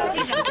had.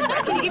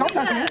 Can you give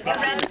me the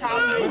red top?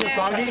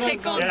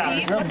 Pickled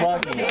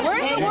beef. Where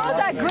in the world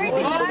that great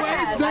thing I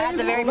had? I had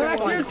the very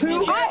first one.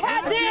 I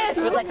had this.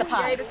 It was like the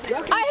pie.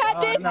 I had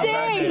this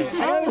thing.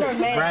 What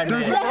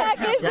the heck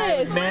is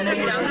this? Spinach.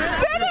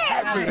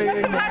 I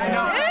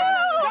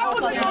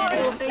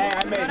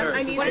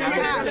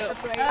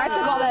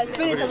took all that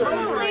spinach.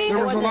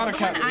 There was a lot of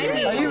cat food.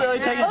 Are you really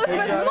taking Did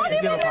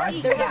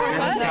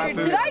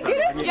I get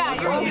it? Yeah,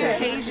 you're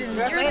okay. You're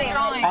the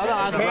drawing.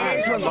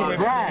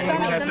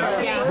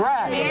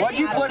 Brad, what'd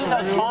you put in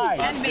those pies?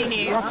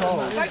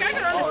 Like I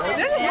can understand.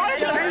 There's a lot of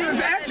stuff. There's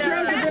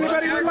extras if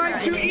anybody would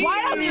like to eat. Why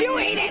don't you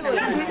eat it? We got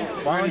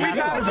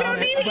You don't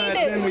need to eat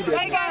it.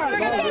 Hey guys, we're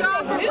gonna draw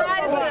for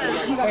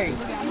prizes. Hey,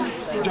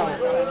 John.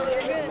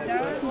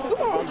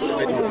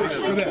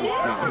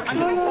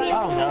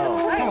 Oh no.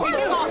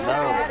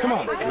 Come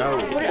on. No.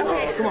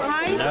 Come on.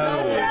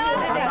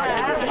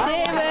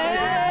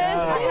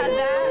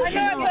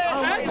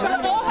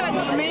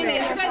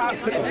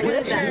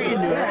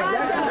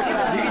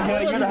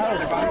 You're the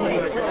host.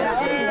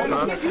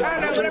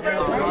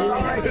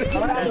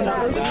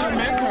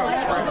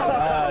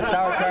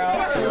 Sauerkraut,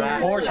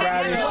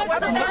 horseradish,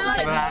 club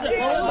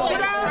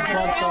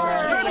soda.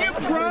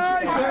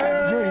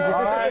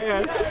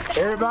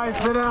 Everybody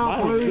sit down,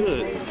 please.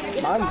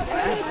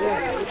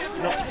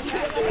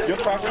 Your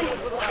cracker?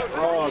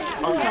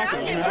 I'm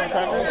cracking. You want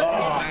cracker?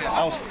 I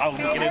was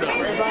looking it up.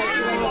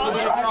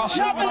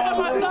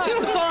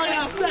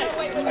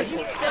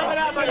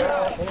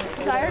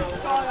 Tired?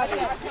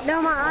 No,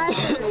 my eyes. I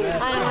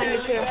don't want to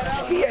too.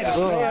 He had a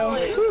snail.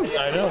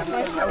 I know.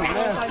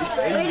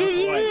 Wait, did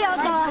you eat the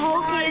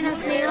whole can of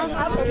snails?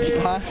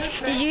 Huh?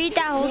 Did you eat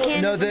that whole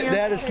can No, of they snails?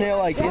 had a snail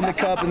like in the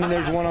cup, and then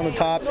there's one on the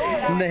top,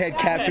 and they had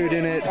cat food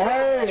in it,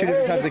 2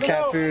 different types of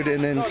cat food,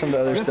 and then some of the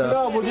other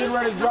stuff. We're getting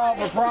ready to draw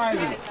for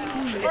prizes.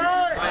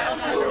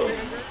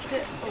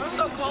 I'm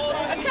so cold.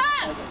 A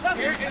cat!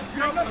 Here is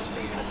Joseph.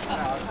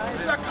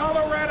 This is a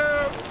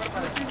Colorado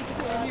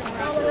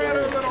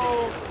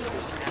little.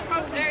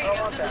 There you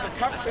go. want that.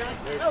 Cup, Sarah?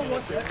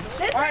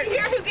 This right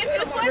here, who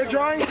gets this one? You're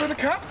drawing for the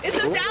cup? It's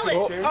a Dallas.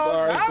 Oh,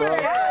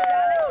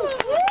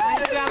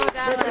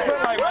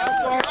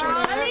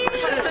 sorry.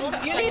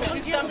 You need to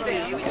do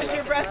something because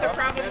your breasts are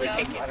probably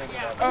kicking.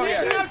 Oh,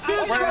 yeah. We're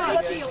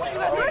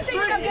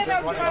thinking of getting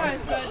our prize,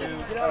 but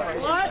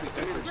what?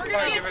 We're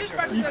going to get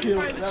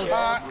toothbrushes.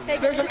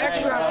 There's an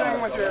extra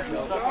thing with your...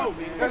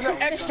 There's an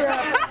extra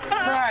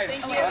prize.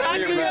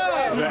 Thank you.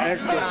 The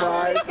extra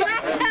prize.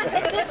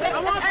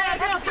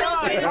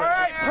 All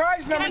right,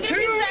 prize number 2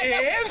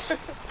 is...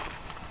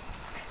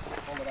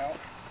 Hold it out.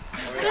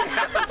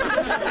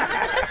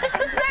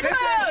 This is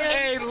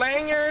a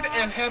lanyard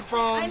and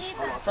headphones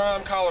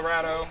from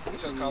Colorado. It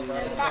says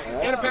Colorado.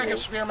 And a pack of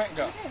spearmint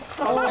gum.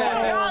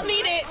 I'll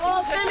need it.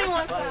 Well, Timmy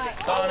wants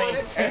that.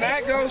 And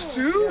that goes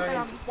to...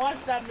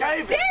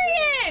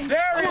 Darian!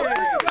 Darian!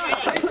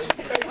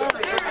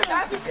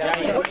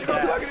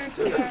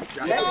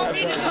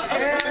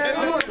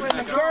 And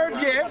the third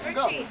gift...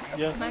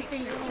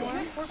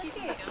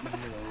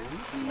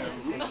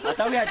 I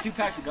thought we had 2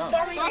 packs of gum.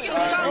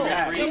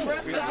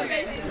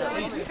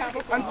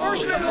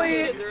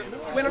 Unfortunately,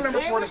 winner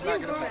number 4 does not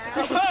get a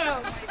pack.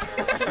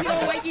 You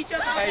don't wake each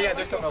other up? Hey, yeah,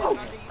 there's something else.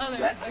 And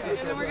then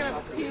we're going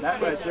to...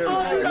 That right there.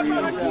 Those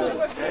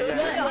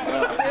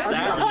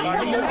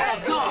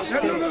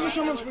are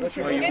someone's food. Those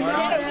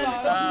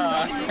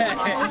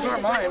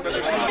aren't mine, but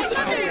they're someone's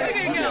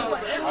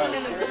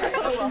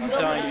I'm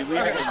telling you, we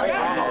have some All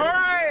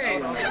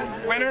right!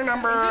 Winner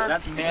number...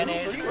 That's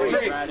mayonnaise.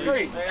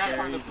 3.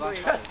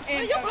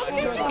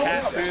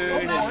 Cat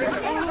food.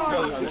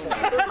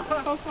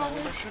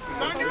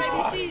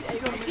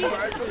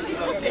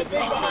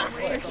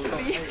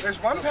 There's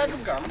 1 pack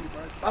of gum.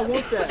 I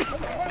want that.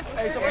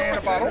 And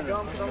a bottle.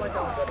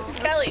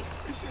 Kelly.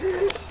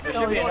 There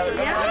should be another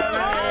gum.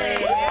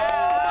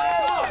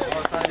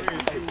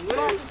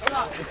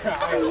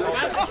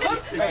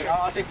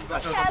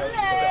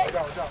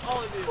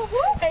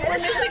 Hey, we're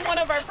missing one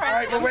of our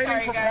prizes. All right, we're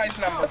waiting for prize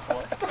number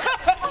 4.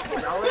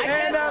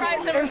 And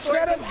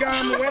instead of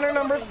gum, winner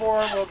number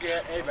 4 will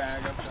get a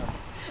bag of gum.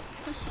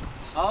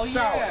 Oh,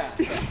 yeah.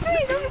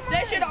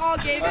 They should all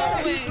gave it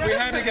away. We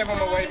had to give them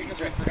away because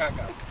we forgot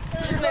gum.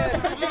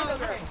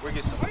 We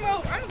get some.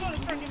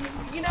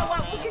 You know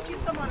what? We'll get you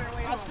some on our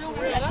way home.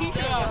 Yeah, let's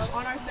go.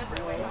 On our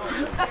separate way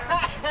home.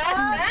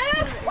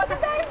 What's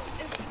his name?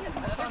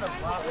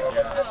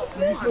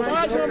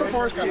 Prize number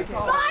 4 is coming.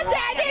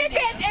 Monte didn't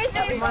get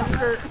anything.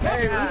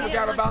 Hey, we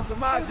forgot about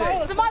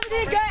Samaje. Somebody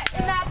didn't get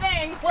in that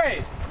thing.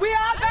 Wait, We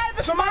all got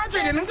it. Samaje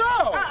didn't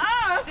go.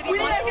 Did he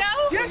want to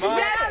go? Yes, he did.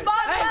 Hey,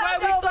 wait,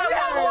 we still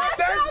have one.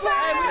 There's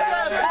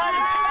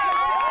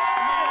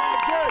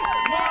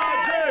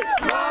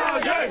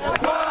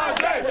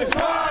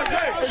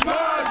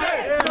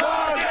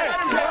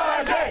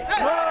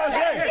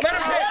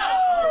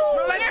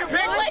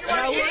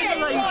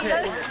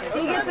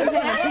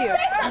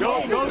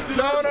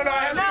No, it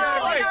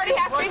already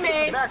has to be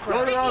made.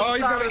 Oh,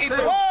 he's gonna eat the...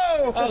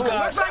 Whoa!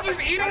 Looks like he's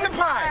eating the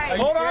pie.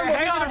 Hold on, we'll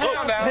get the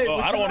countdown. Oh,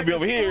 I don't want to be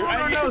over here. I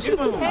don't know,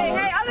 spoon.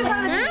 Hey, other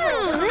side of the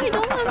table. Hey,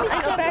 don't let me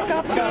step back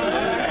up.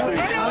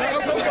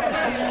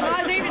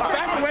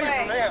 Back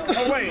away.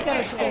 Oh, wait.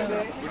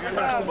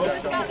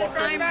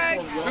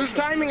 Who's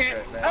timing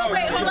it? Oh,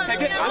 wait, hold on.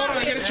 Hold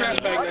on, get a trash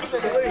bag next to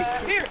it.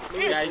 Here.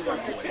 Yeah, he's going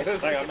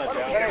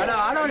to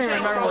I don't even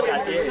remember what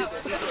that is.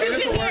 Hey,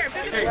 this will work.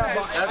 Hey,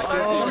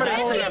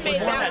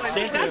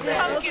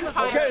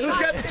 Okay, who's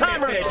got the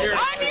timer? On your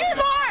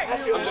mark.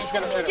 I'm just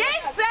gonna sit.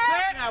 Get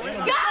set.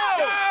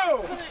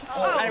 Go.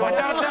 Hey, watch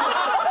out.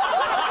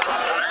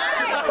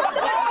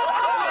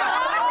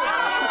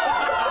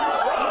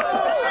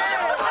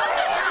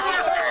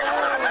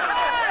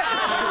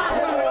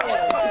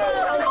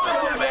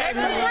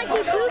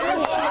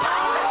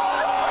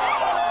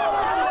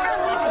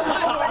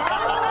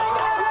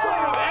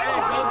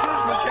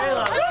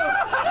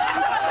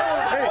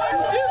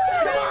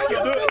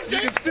 You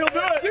can still do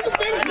it. You can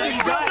finish it. You can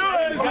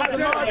still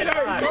do it.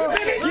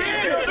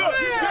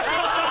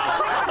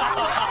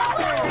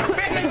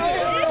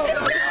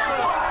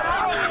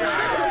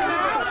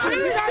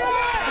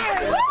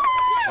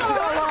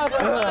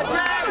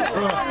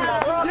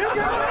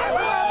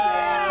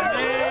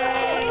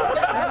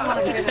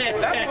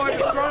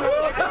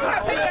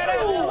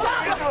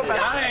 I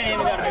ain't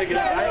even got to pick it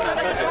up. I ain't got to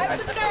touch it.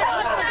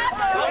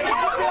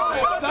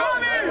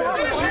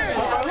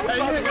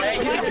 Hey,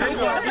 you can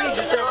drink one of these.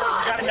 Just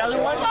got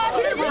another one? I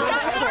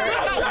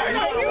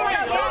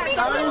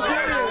already did it.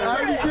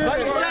 But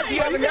you said you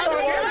have another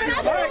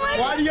one.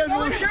 Why do you guys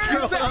want to go?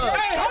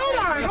 Hey, hold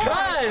on.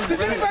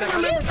 Does anybody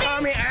remember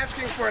Tommy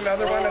asking for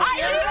another one?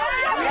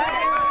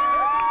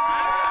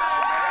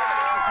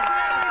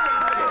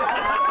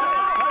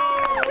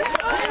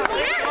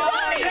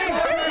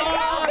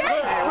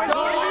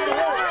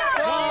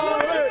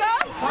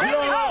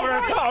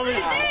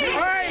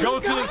 Go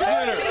to the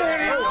center.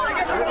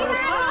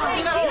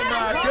 Oh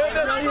my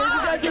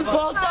goodness. You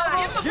both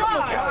up. Give him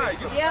a pie.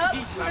 Yep.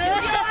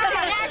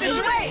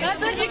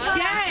 That's what you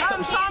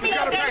get. Tommy,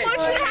 they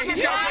want you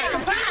to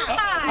have a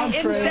pie. I'm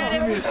straight.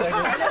 Give me a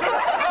second.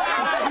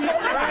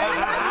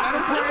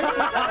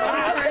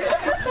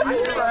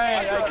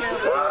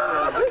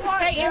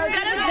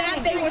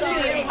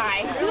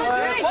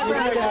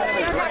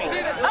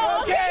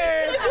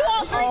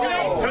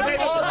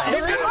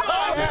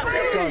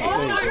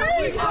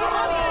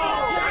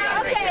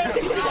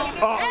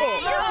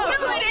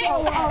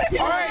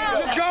 All right,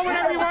 just go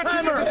whenever you want to.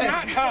 This is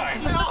not time.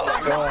 Oh,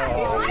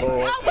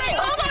 wait,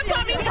 hold on,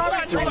 Tommy. Hold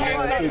on.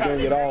 he's gonna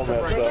get all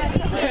messed up.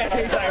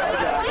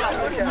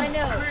 I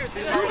know.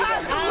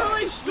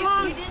 Really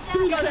strong.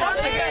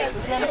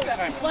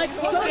 Like,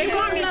 go.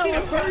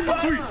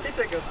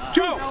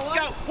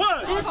 Go.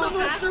 One.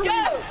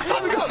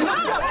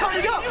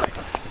 Tommy, go.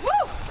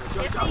 Woo!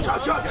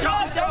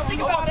 Don't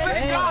think about it.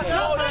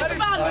 Don't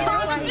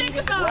think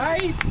about it.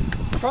 Right?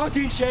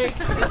 Protein shake.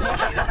 Come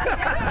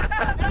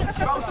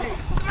on,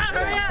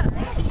 hurry up.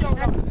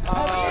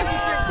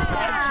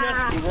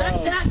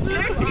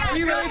 Are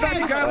you really about to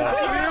go?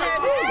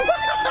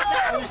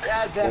 Just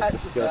add that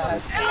to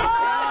that.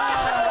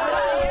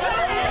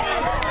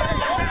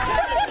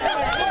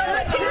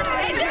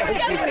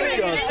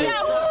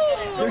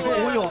 There's a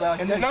wheel down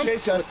and then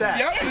Chase us that.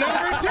 Yep,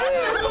 number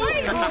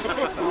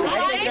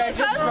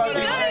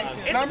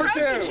 2. Number 2.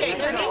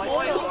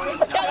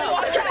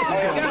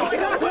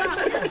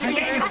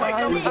 He's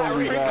gonna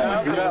be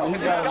bad. Don't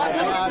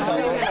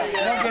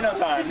get no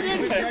time.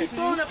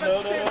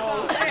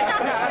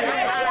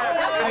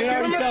 I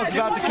already felt it's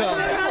about to come.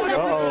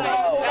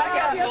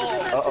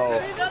 Uh-oh.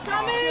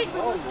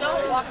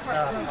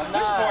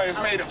 This boy is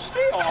made of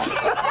steel.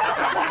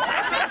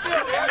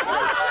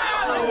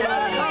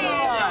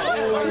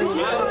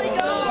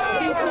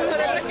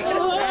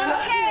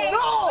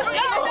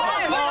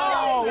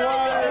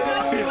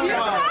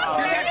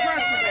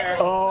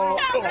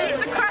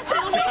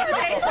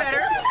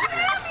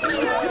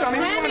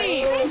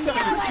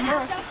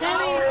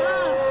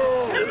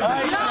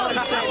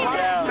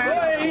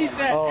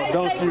 Oh,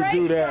 don't you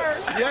do that.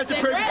 You have to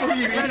pray before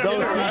you eat it. Don't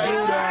you do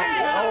that.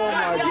 Oh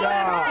my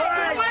God.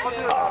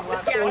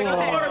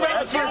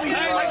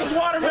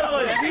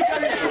 Watermelon.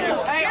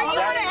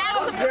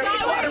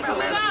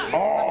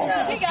 Oh,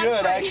 this is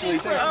good, actually.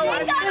 Thank you. Oh,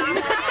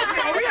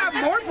 we have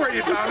more for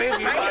you, Tommy.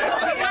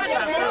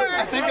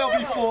 I think I'll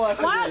be full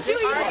after this.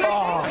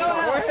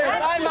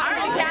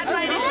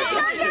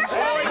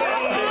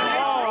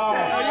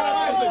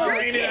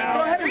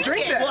 Go ahead and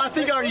drink that. Well, I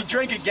think I already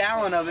drank a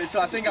gallon of it, so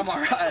I think I'm all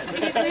right.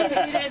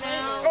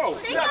 Oh.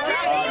 It's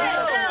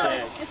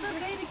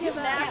okay to give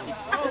up.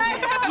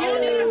 You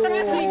don't need to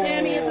press me,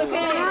 Tammy. It's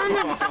okay.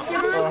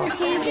 You're on the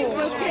table.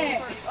 It's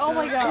okay. Oh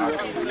my God.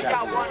 You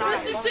got one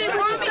eye. Mr.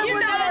 Steve, you're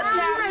not us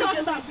now. I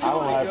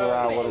don't have to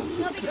ride with him.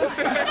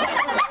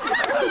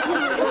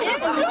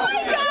 Enjoy,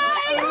 guys.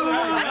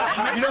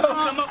 You know,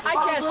 I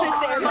can't sit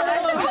there,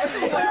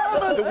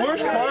 but the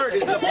worst part is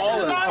the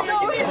olive.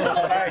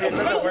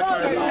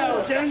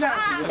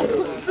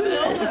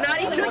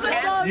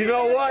 You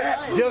know what?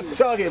 Just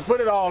chug it. Put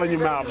it all in your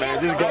mouth, man.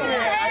 Just go.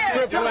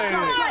 Quit playing it.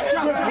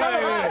 Quit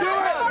playing it.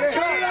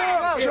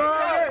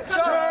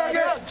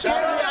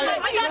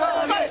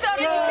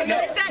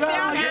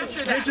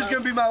 This is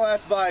going to be my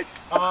last bite.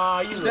 You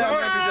Then I'm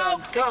going to be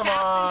done. Come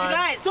on.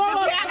 Guys, it's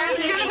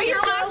going to be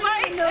your last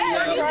fight.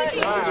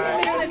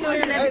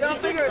 Hey, don't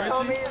figure it,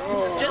 Tommy.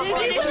 Just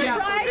finish it.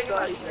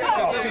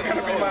 This is going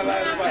to be my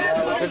last bite.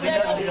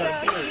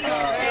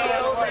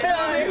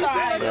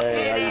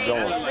 Hey, how you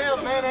doing?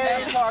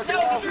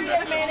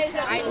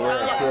 We're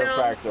a fear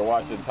factor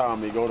watching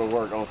Tommy go to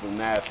work on some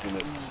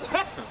nastiness.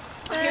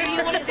 Here,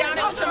 you want to down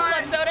it with some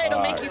club soda?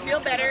 It'll make you feel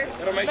better.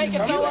 It'll make you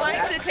You feel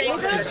like the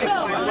taste?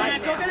 Come on,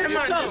 drink the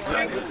club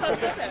soda.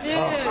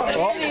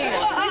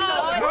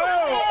 Oh,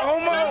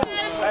 almost.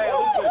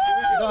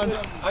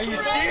 Are you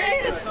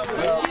serious? Danny,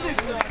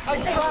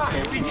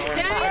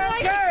 you're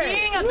like the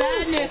king of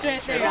badness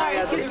right there.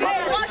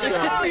 Where's he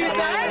at?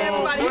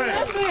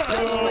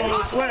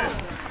 Coleman!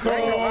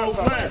 Coleman!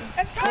 Coleman!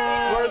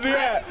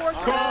 Coleman!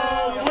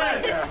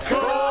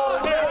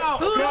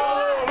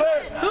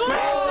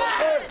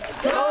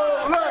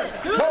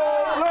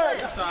 Coleman!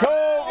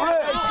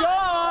 Coleman!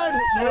 Sean!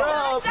 You're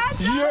up.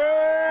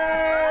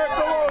 Yeah!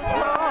 Come on,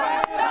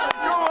 Sean!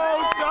 Come on,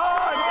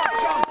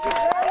 Sean!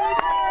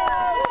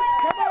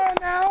 Come on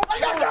now.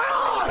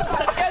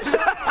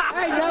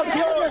 Hey, no, give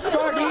him the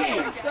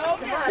sardines.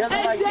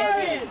 Doesn't like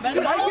sardines.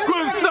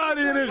 Quit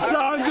studying it,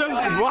 Sean. Just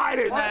write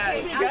it. Go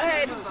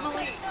ahead.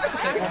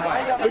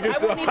 Look at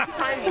Sean.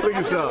 Look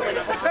at Sean.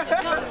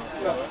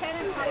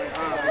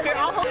 Here,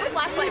 I'll hold the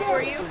flashlight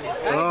for you.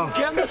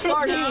 Give him the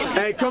sardines.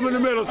 Hey, come in the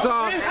middle,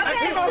 Sean.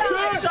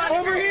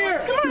 Over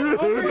here.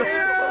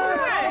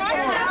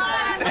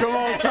 Come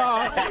on,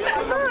 Sean.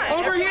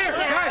 Over here,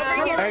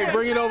 guys. Hey,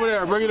 bring it over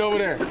there. Bring it over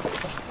there.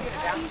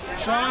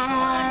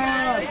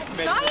 Sean!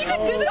 Not even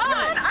do the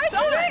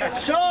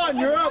Sean. Sean,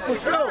 you're up.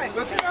 Let's go.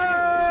 Let's go.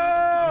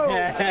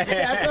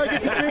 After I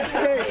get the drink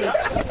steak.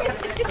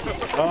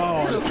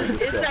 Oh.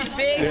 It's that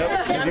big.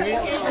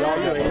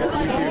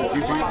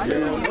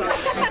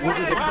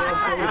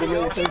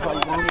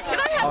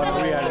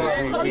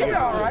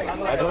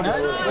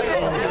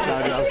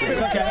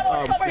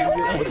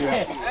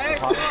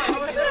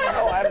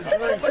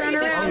 Turn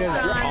around.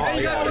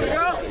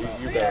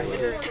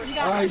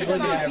 Face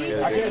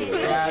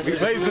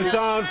the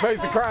sun,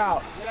 face the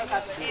crowd.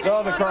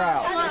 Show the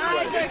crowd.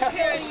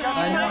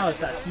 I know, it's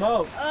that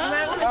smoke. I'm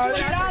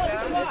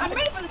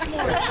ready for the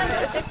s'more.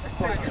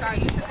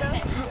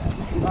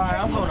 Alright,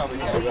 I'm going over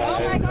here. Oh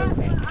my god.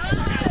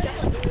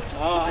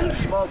 Oh,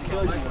 smoke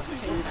kills you.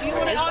 You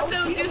want to also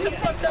do some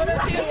club soda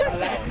too?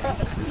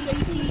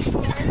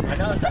 I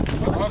know, it's that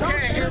smoke.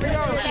 Okay, here we go.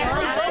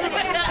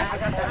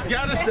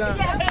 Got us done.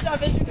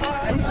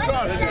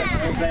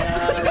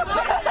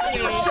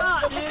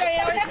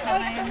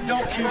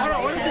 Don't keep Hold on,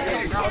 what is it?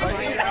 Sean,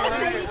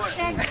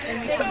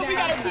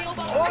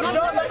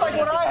 that's like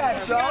what I had,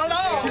 Sean.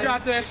 You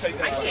got this. That's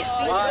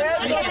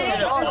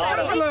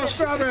a little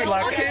strawberry.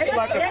 It's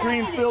like a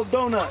cream-filled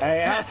donut.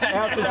 Hey,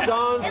 after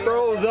Sean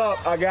throws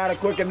up, I got a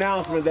quick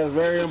announcement that's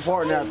very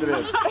important after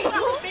this.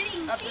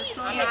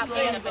 I'm not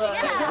playing it, but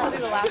I'll do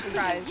the last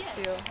prize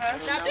too.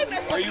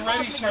 Are you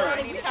ready, sir?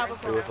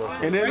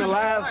 And then the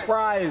last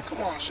prize,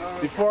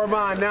 before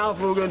my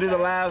announcement, we're going to do the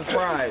last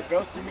prize.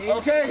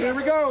 Okay, here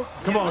we go.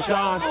 Come on,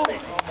 Sean.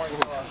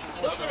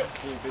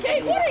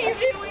 Hey, what are you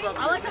doing?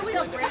 I like how we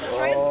don't break it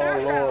right in the Oh,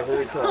 background. Lord,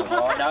 here it comes.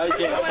 Oh, now he's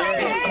getting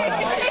serious.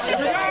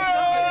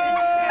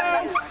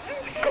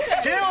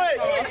 Kill it!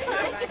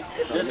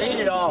 Just eat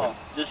it all.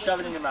 Just shove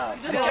it in your mouth.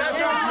 Just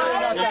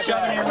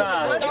shove it in your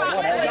mouth. It's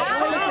okay,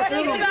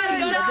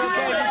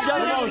 just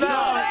shove it in your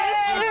mouth.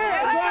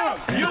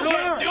 You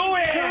can do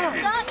it! Do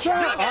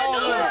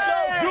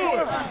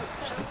it!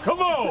 Come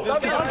on! Do it!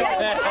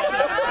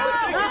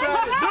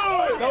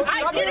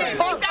 I didn't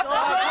think that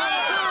was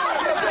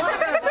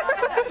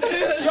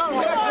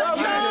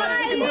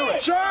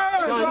Sean,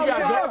 you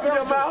got gum in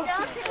your mouth?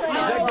 Is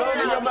that gum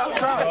in your mouth?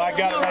 Oh, I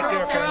got it right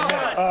there for a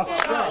minute.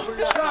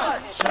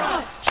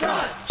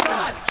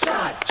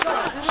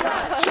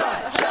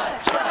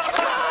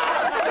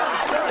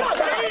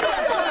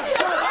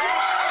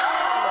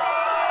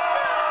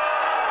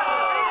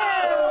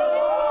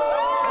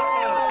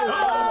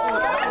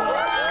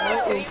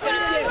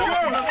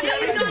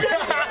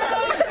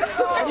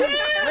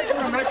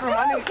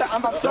 I'm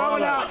about to throw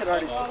it out.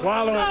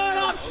 Swallow it.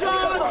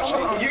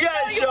 You got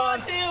it, Sean.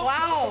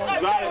 Wow.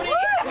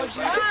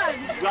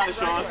 Got it,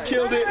 Sean.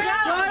 Killed it.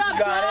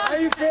 How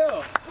you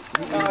feel?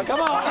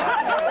 Come on.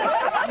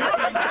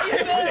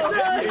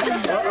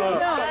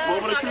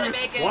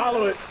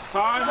 Swallow it.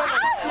 Time.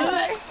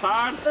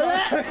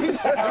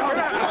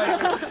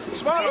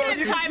 Swallow it.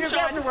 You can use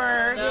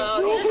afterwards.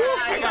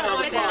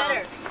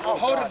 Oh,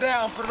 hold it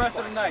down for the rest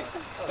of the night.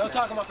 Don't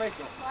talk in my face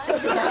though.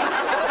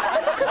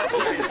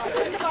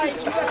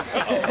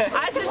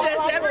 I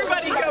suggest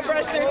everybody go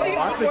brush their teeth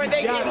before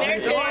they get in their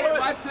chair.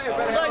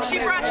 Look, she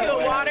brought you a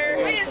water.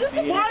 Hey, is this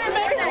the water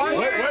mixer?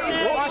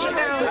 Wash it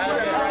down.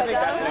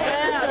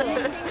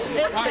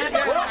 Wash it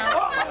down.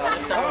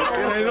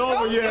 It ain't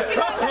over yet. It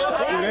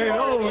ain't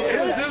over.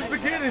 It's just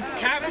beginning.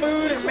 Cat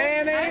food and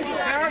mayonnaise and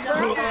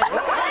sauerkraut.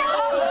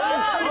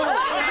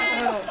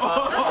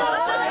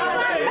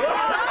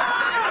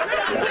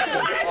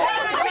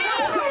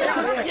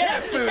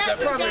 Cat food that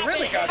probably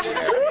really got you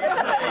there.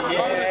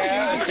 All the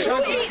cheesy,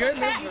 chunky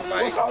goodness.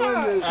 What's all in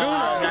this?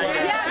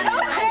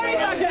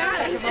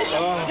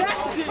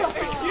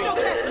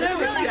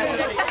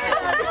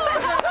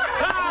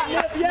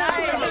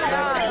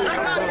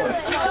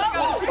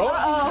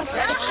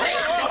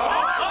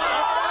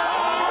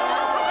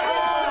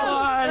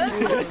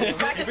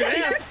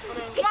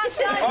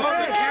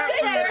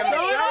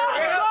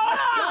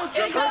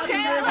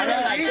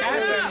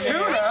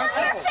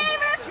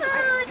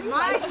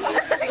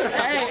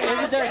 Hey,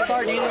 isn't there a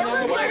sardine in there?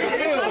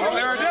 Oh,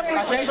 there are definitely I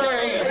think there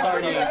is a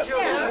sardine.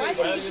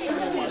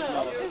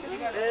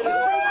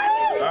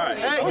 Alright,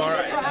 I'm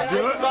alright. Do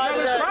it.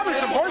 There's probably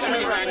some horse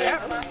meat in that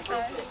cat food.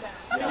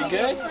 You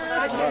good?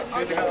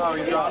 Oh,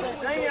 you got it.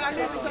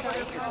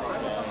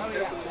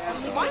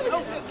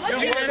 You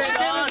get it,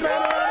 Dennis,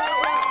 man.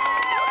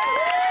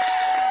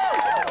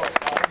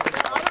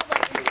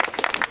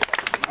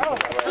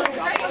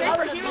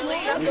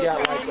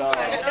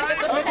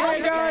 Okay,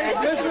 guys,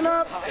 listen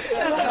up.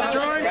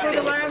 Join for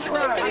the last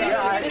prize.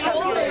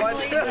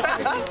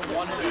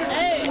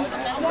 Hey, I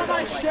want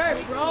my shirt,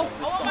 bro.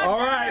 All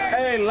right,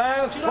 hey,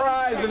 last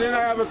prize, and then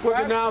I have a quick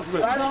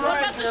announcement. Last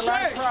prize, your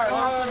last prize.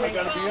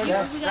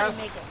 That's,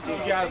 you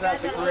guys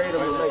have to create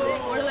them and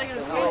make it.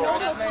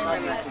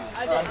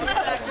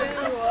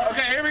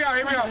 Okay, here we go,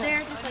 here we go.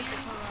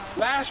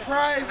 Last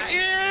prize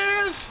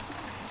is...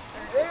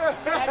 I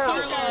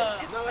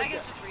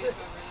guess just read it.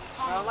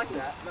 I like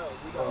that. No,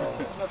 we don't.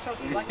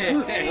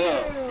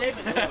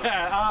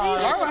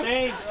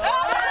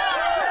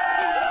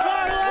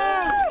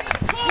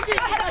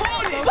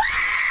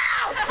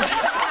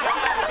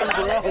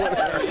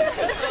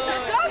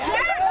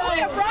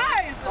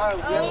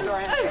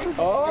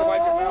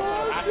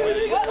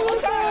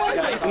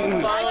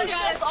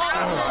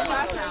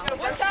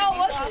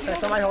 Can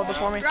somebody hold this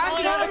for me?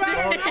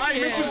 Alright,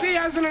 Mr. C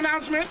has an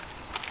announcement.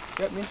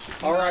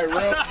 All right,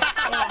 real.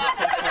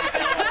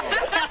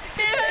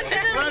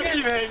 Let him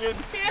keep hanging.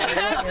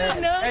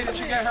 Hey, did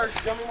you get her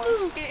gummy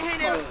one? Hey,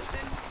 now.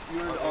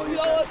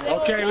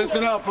 Okay,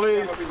 listen up,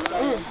 please.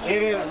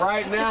 It is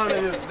right now.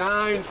 It is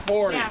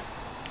 9:40.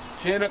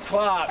 10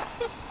 o'clock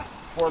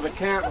for the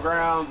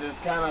campground is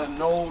kind of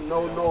no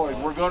noise.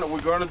 We're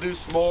gonna do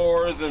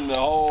s'mores and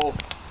all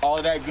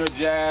of that good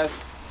jazz.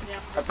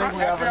 I think we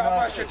have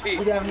enough.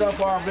 We got enough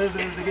for our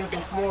visitors to get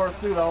some s'mores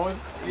too, don't we?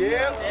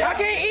 Yeah. I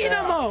can't eat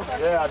no more.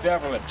 Yeah,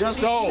 definitely.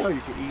 So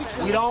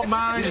we don't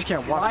mind.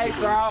 Lights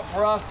are out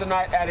for us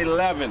tonight at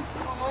 11.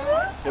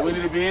 So we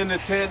need to be in the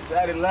tents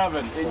at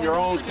 11, in your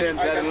own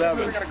tents at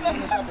 11.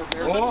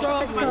 Cool? All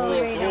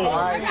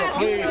right, so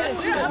please.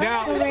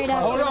 Now,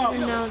 hold on.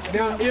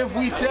 Now, if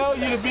we tell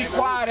you to be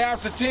quiet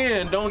after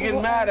 10, don't get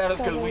mad at us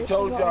because we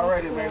told you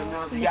already, man.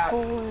 You got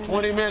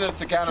 20 minutes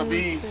to kind of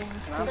be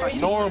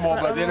normal,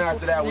 but then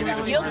after that, we need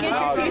to be You'll get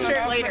your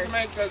t-shirt later.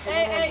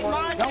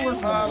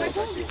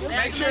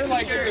 Make sure,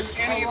 like, if there's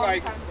any,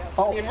 like,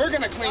 I mean, we're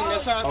going to clean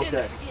this up.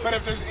 Okay. But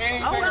if there's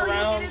anything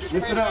around, just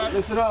clean it up.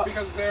 Lift it up.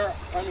 Because there,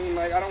 I mean,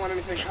 like, I don't want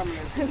anything coming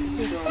in.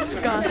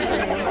 Disgusting.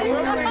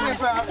 We'll clean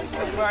this up.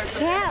 But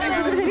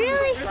Yeah,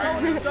 really?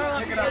 pick it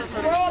up.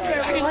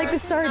 I like the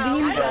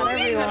sardines on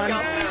everyone.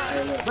 Hey,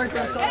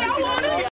 I want it.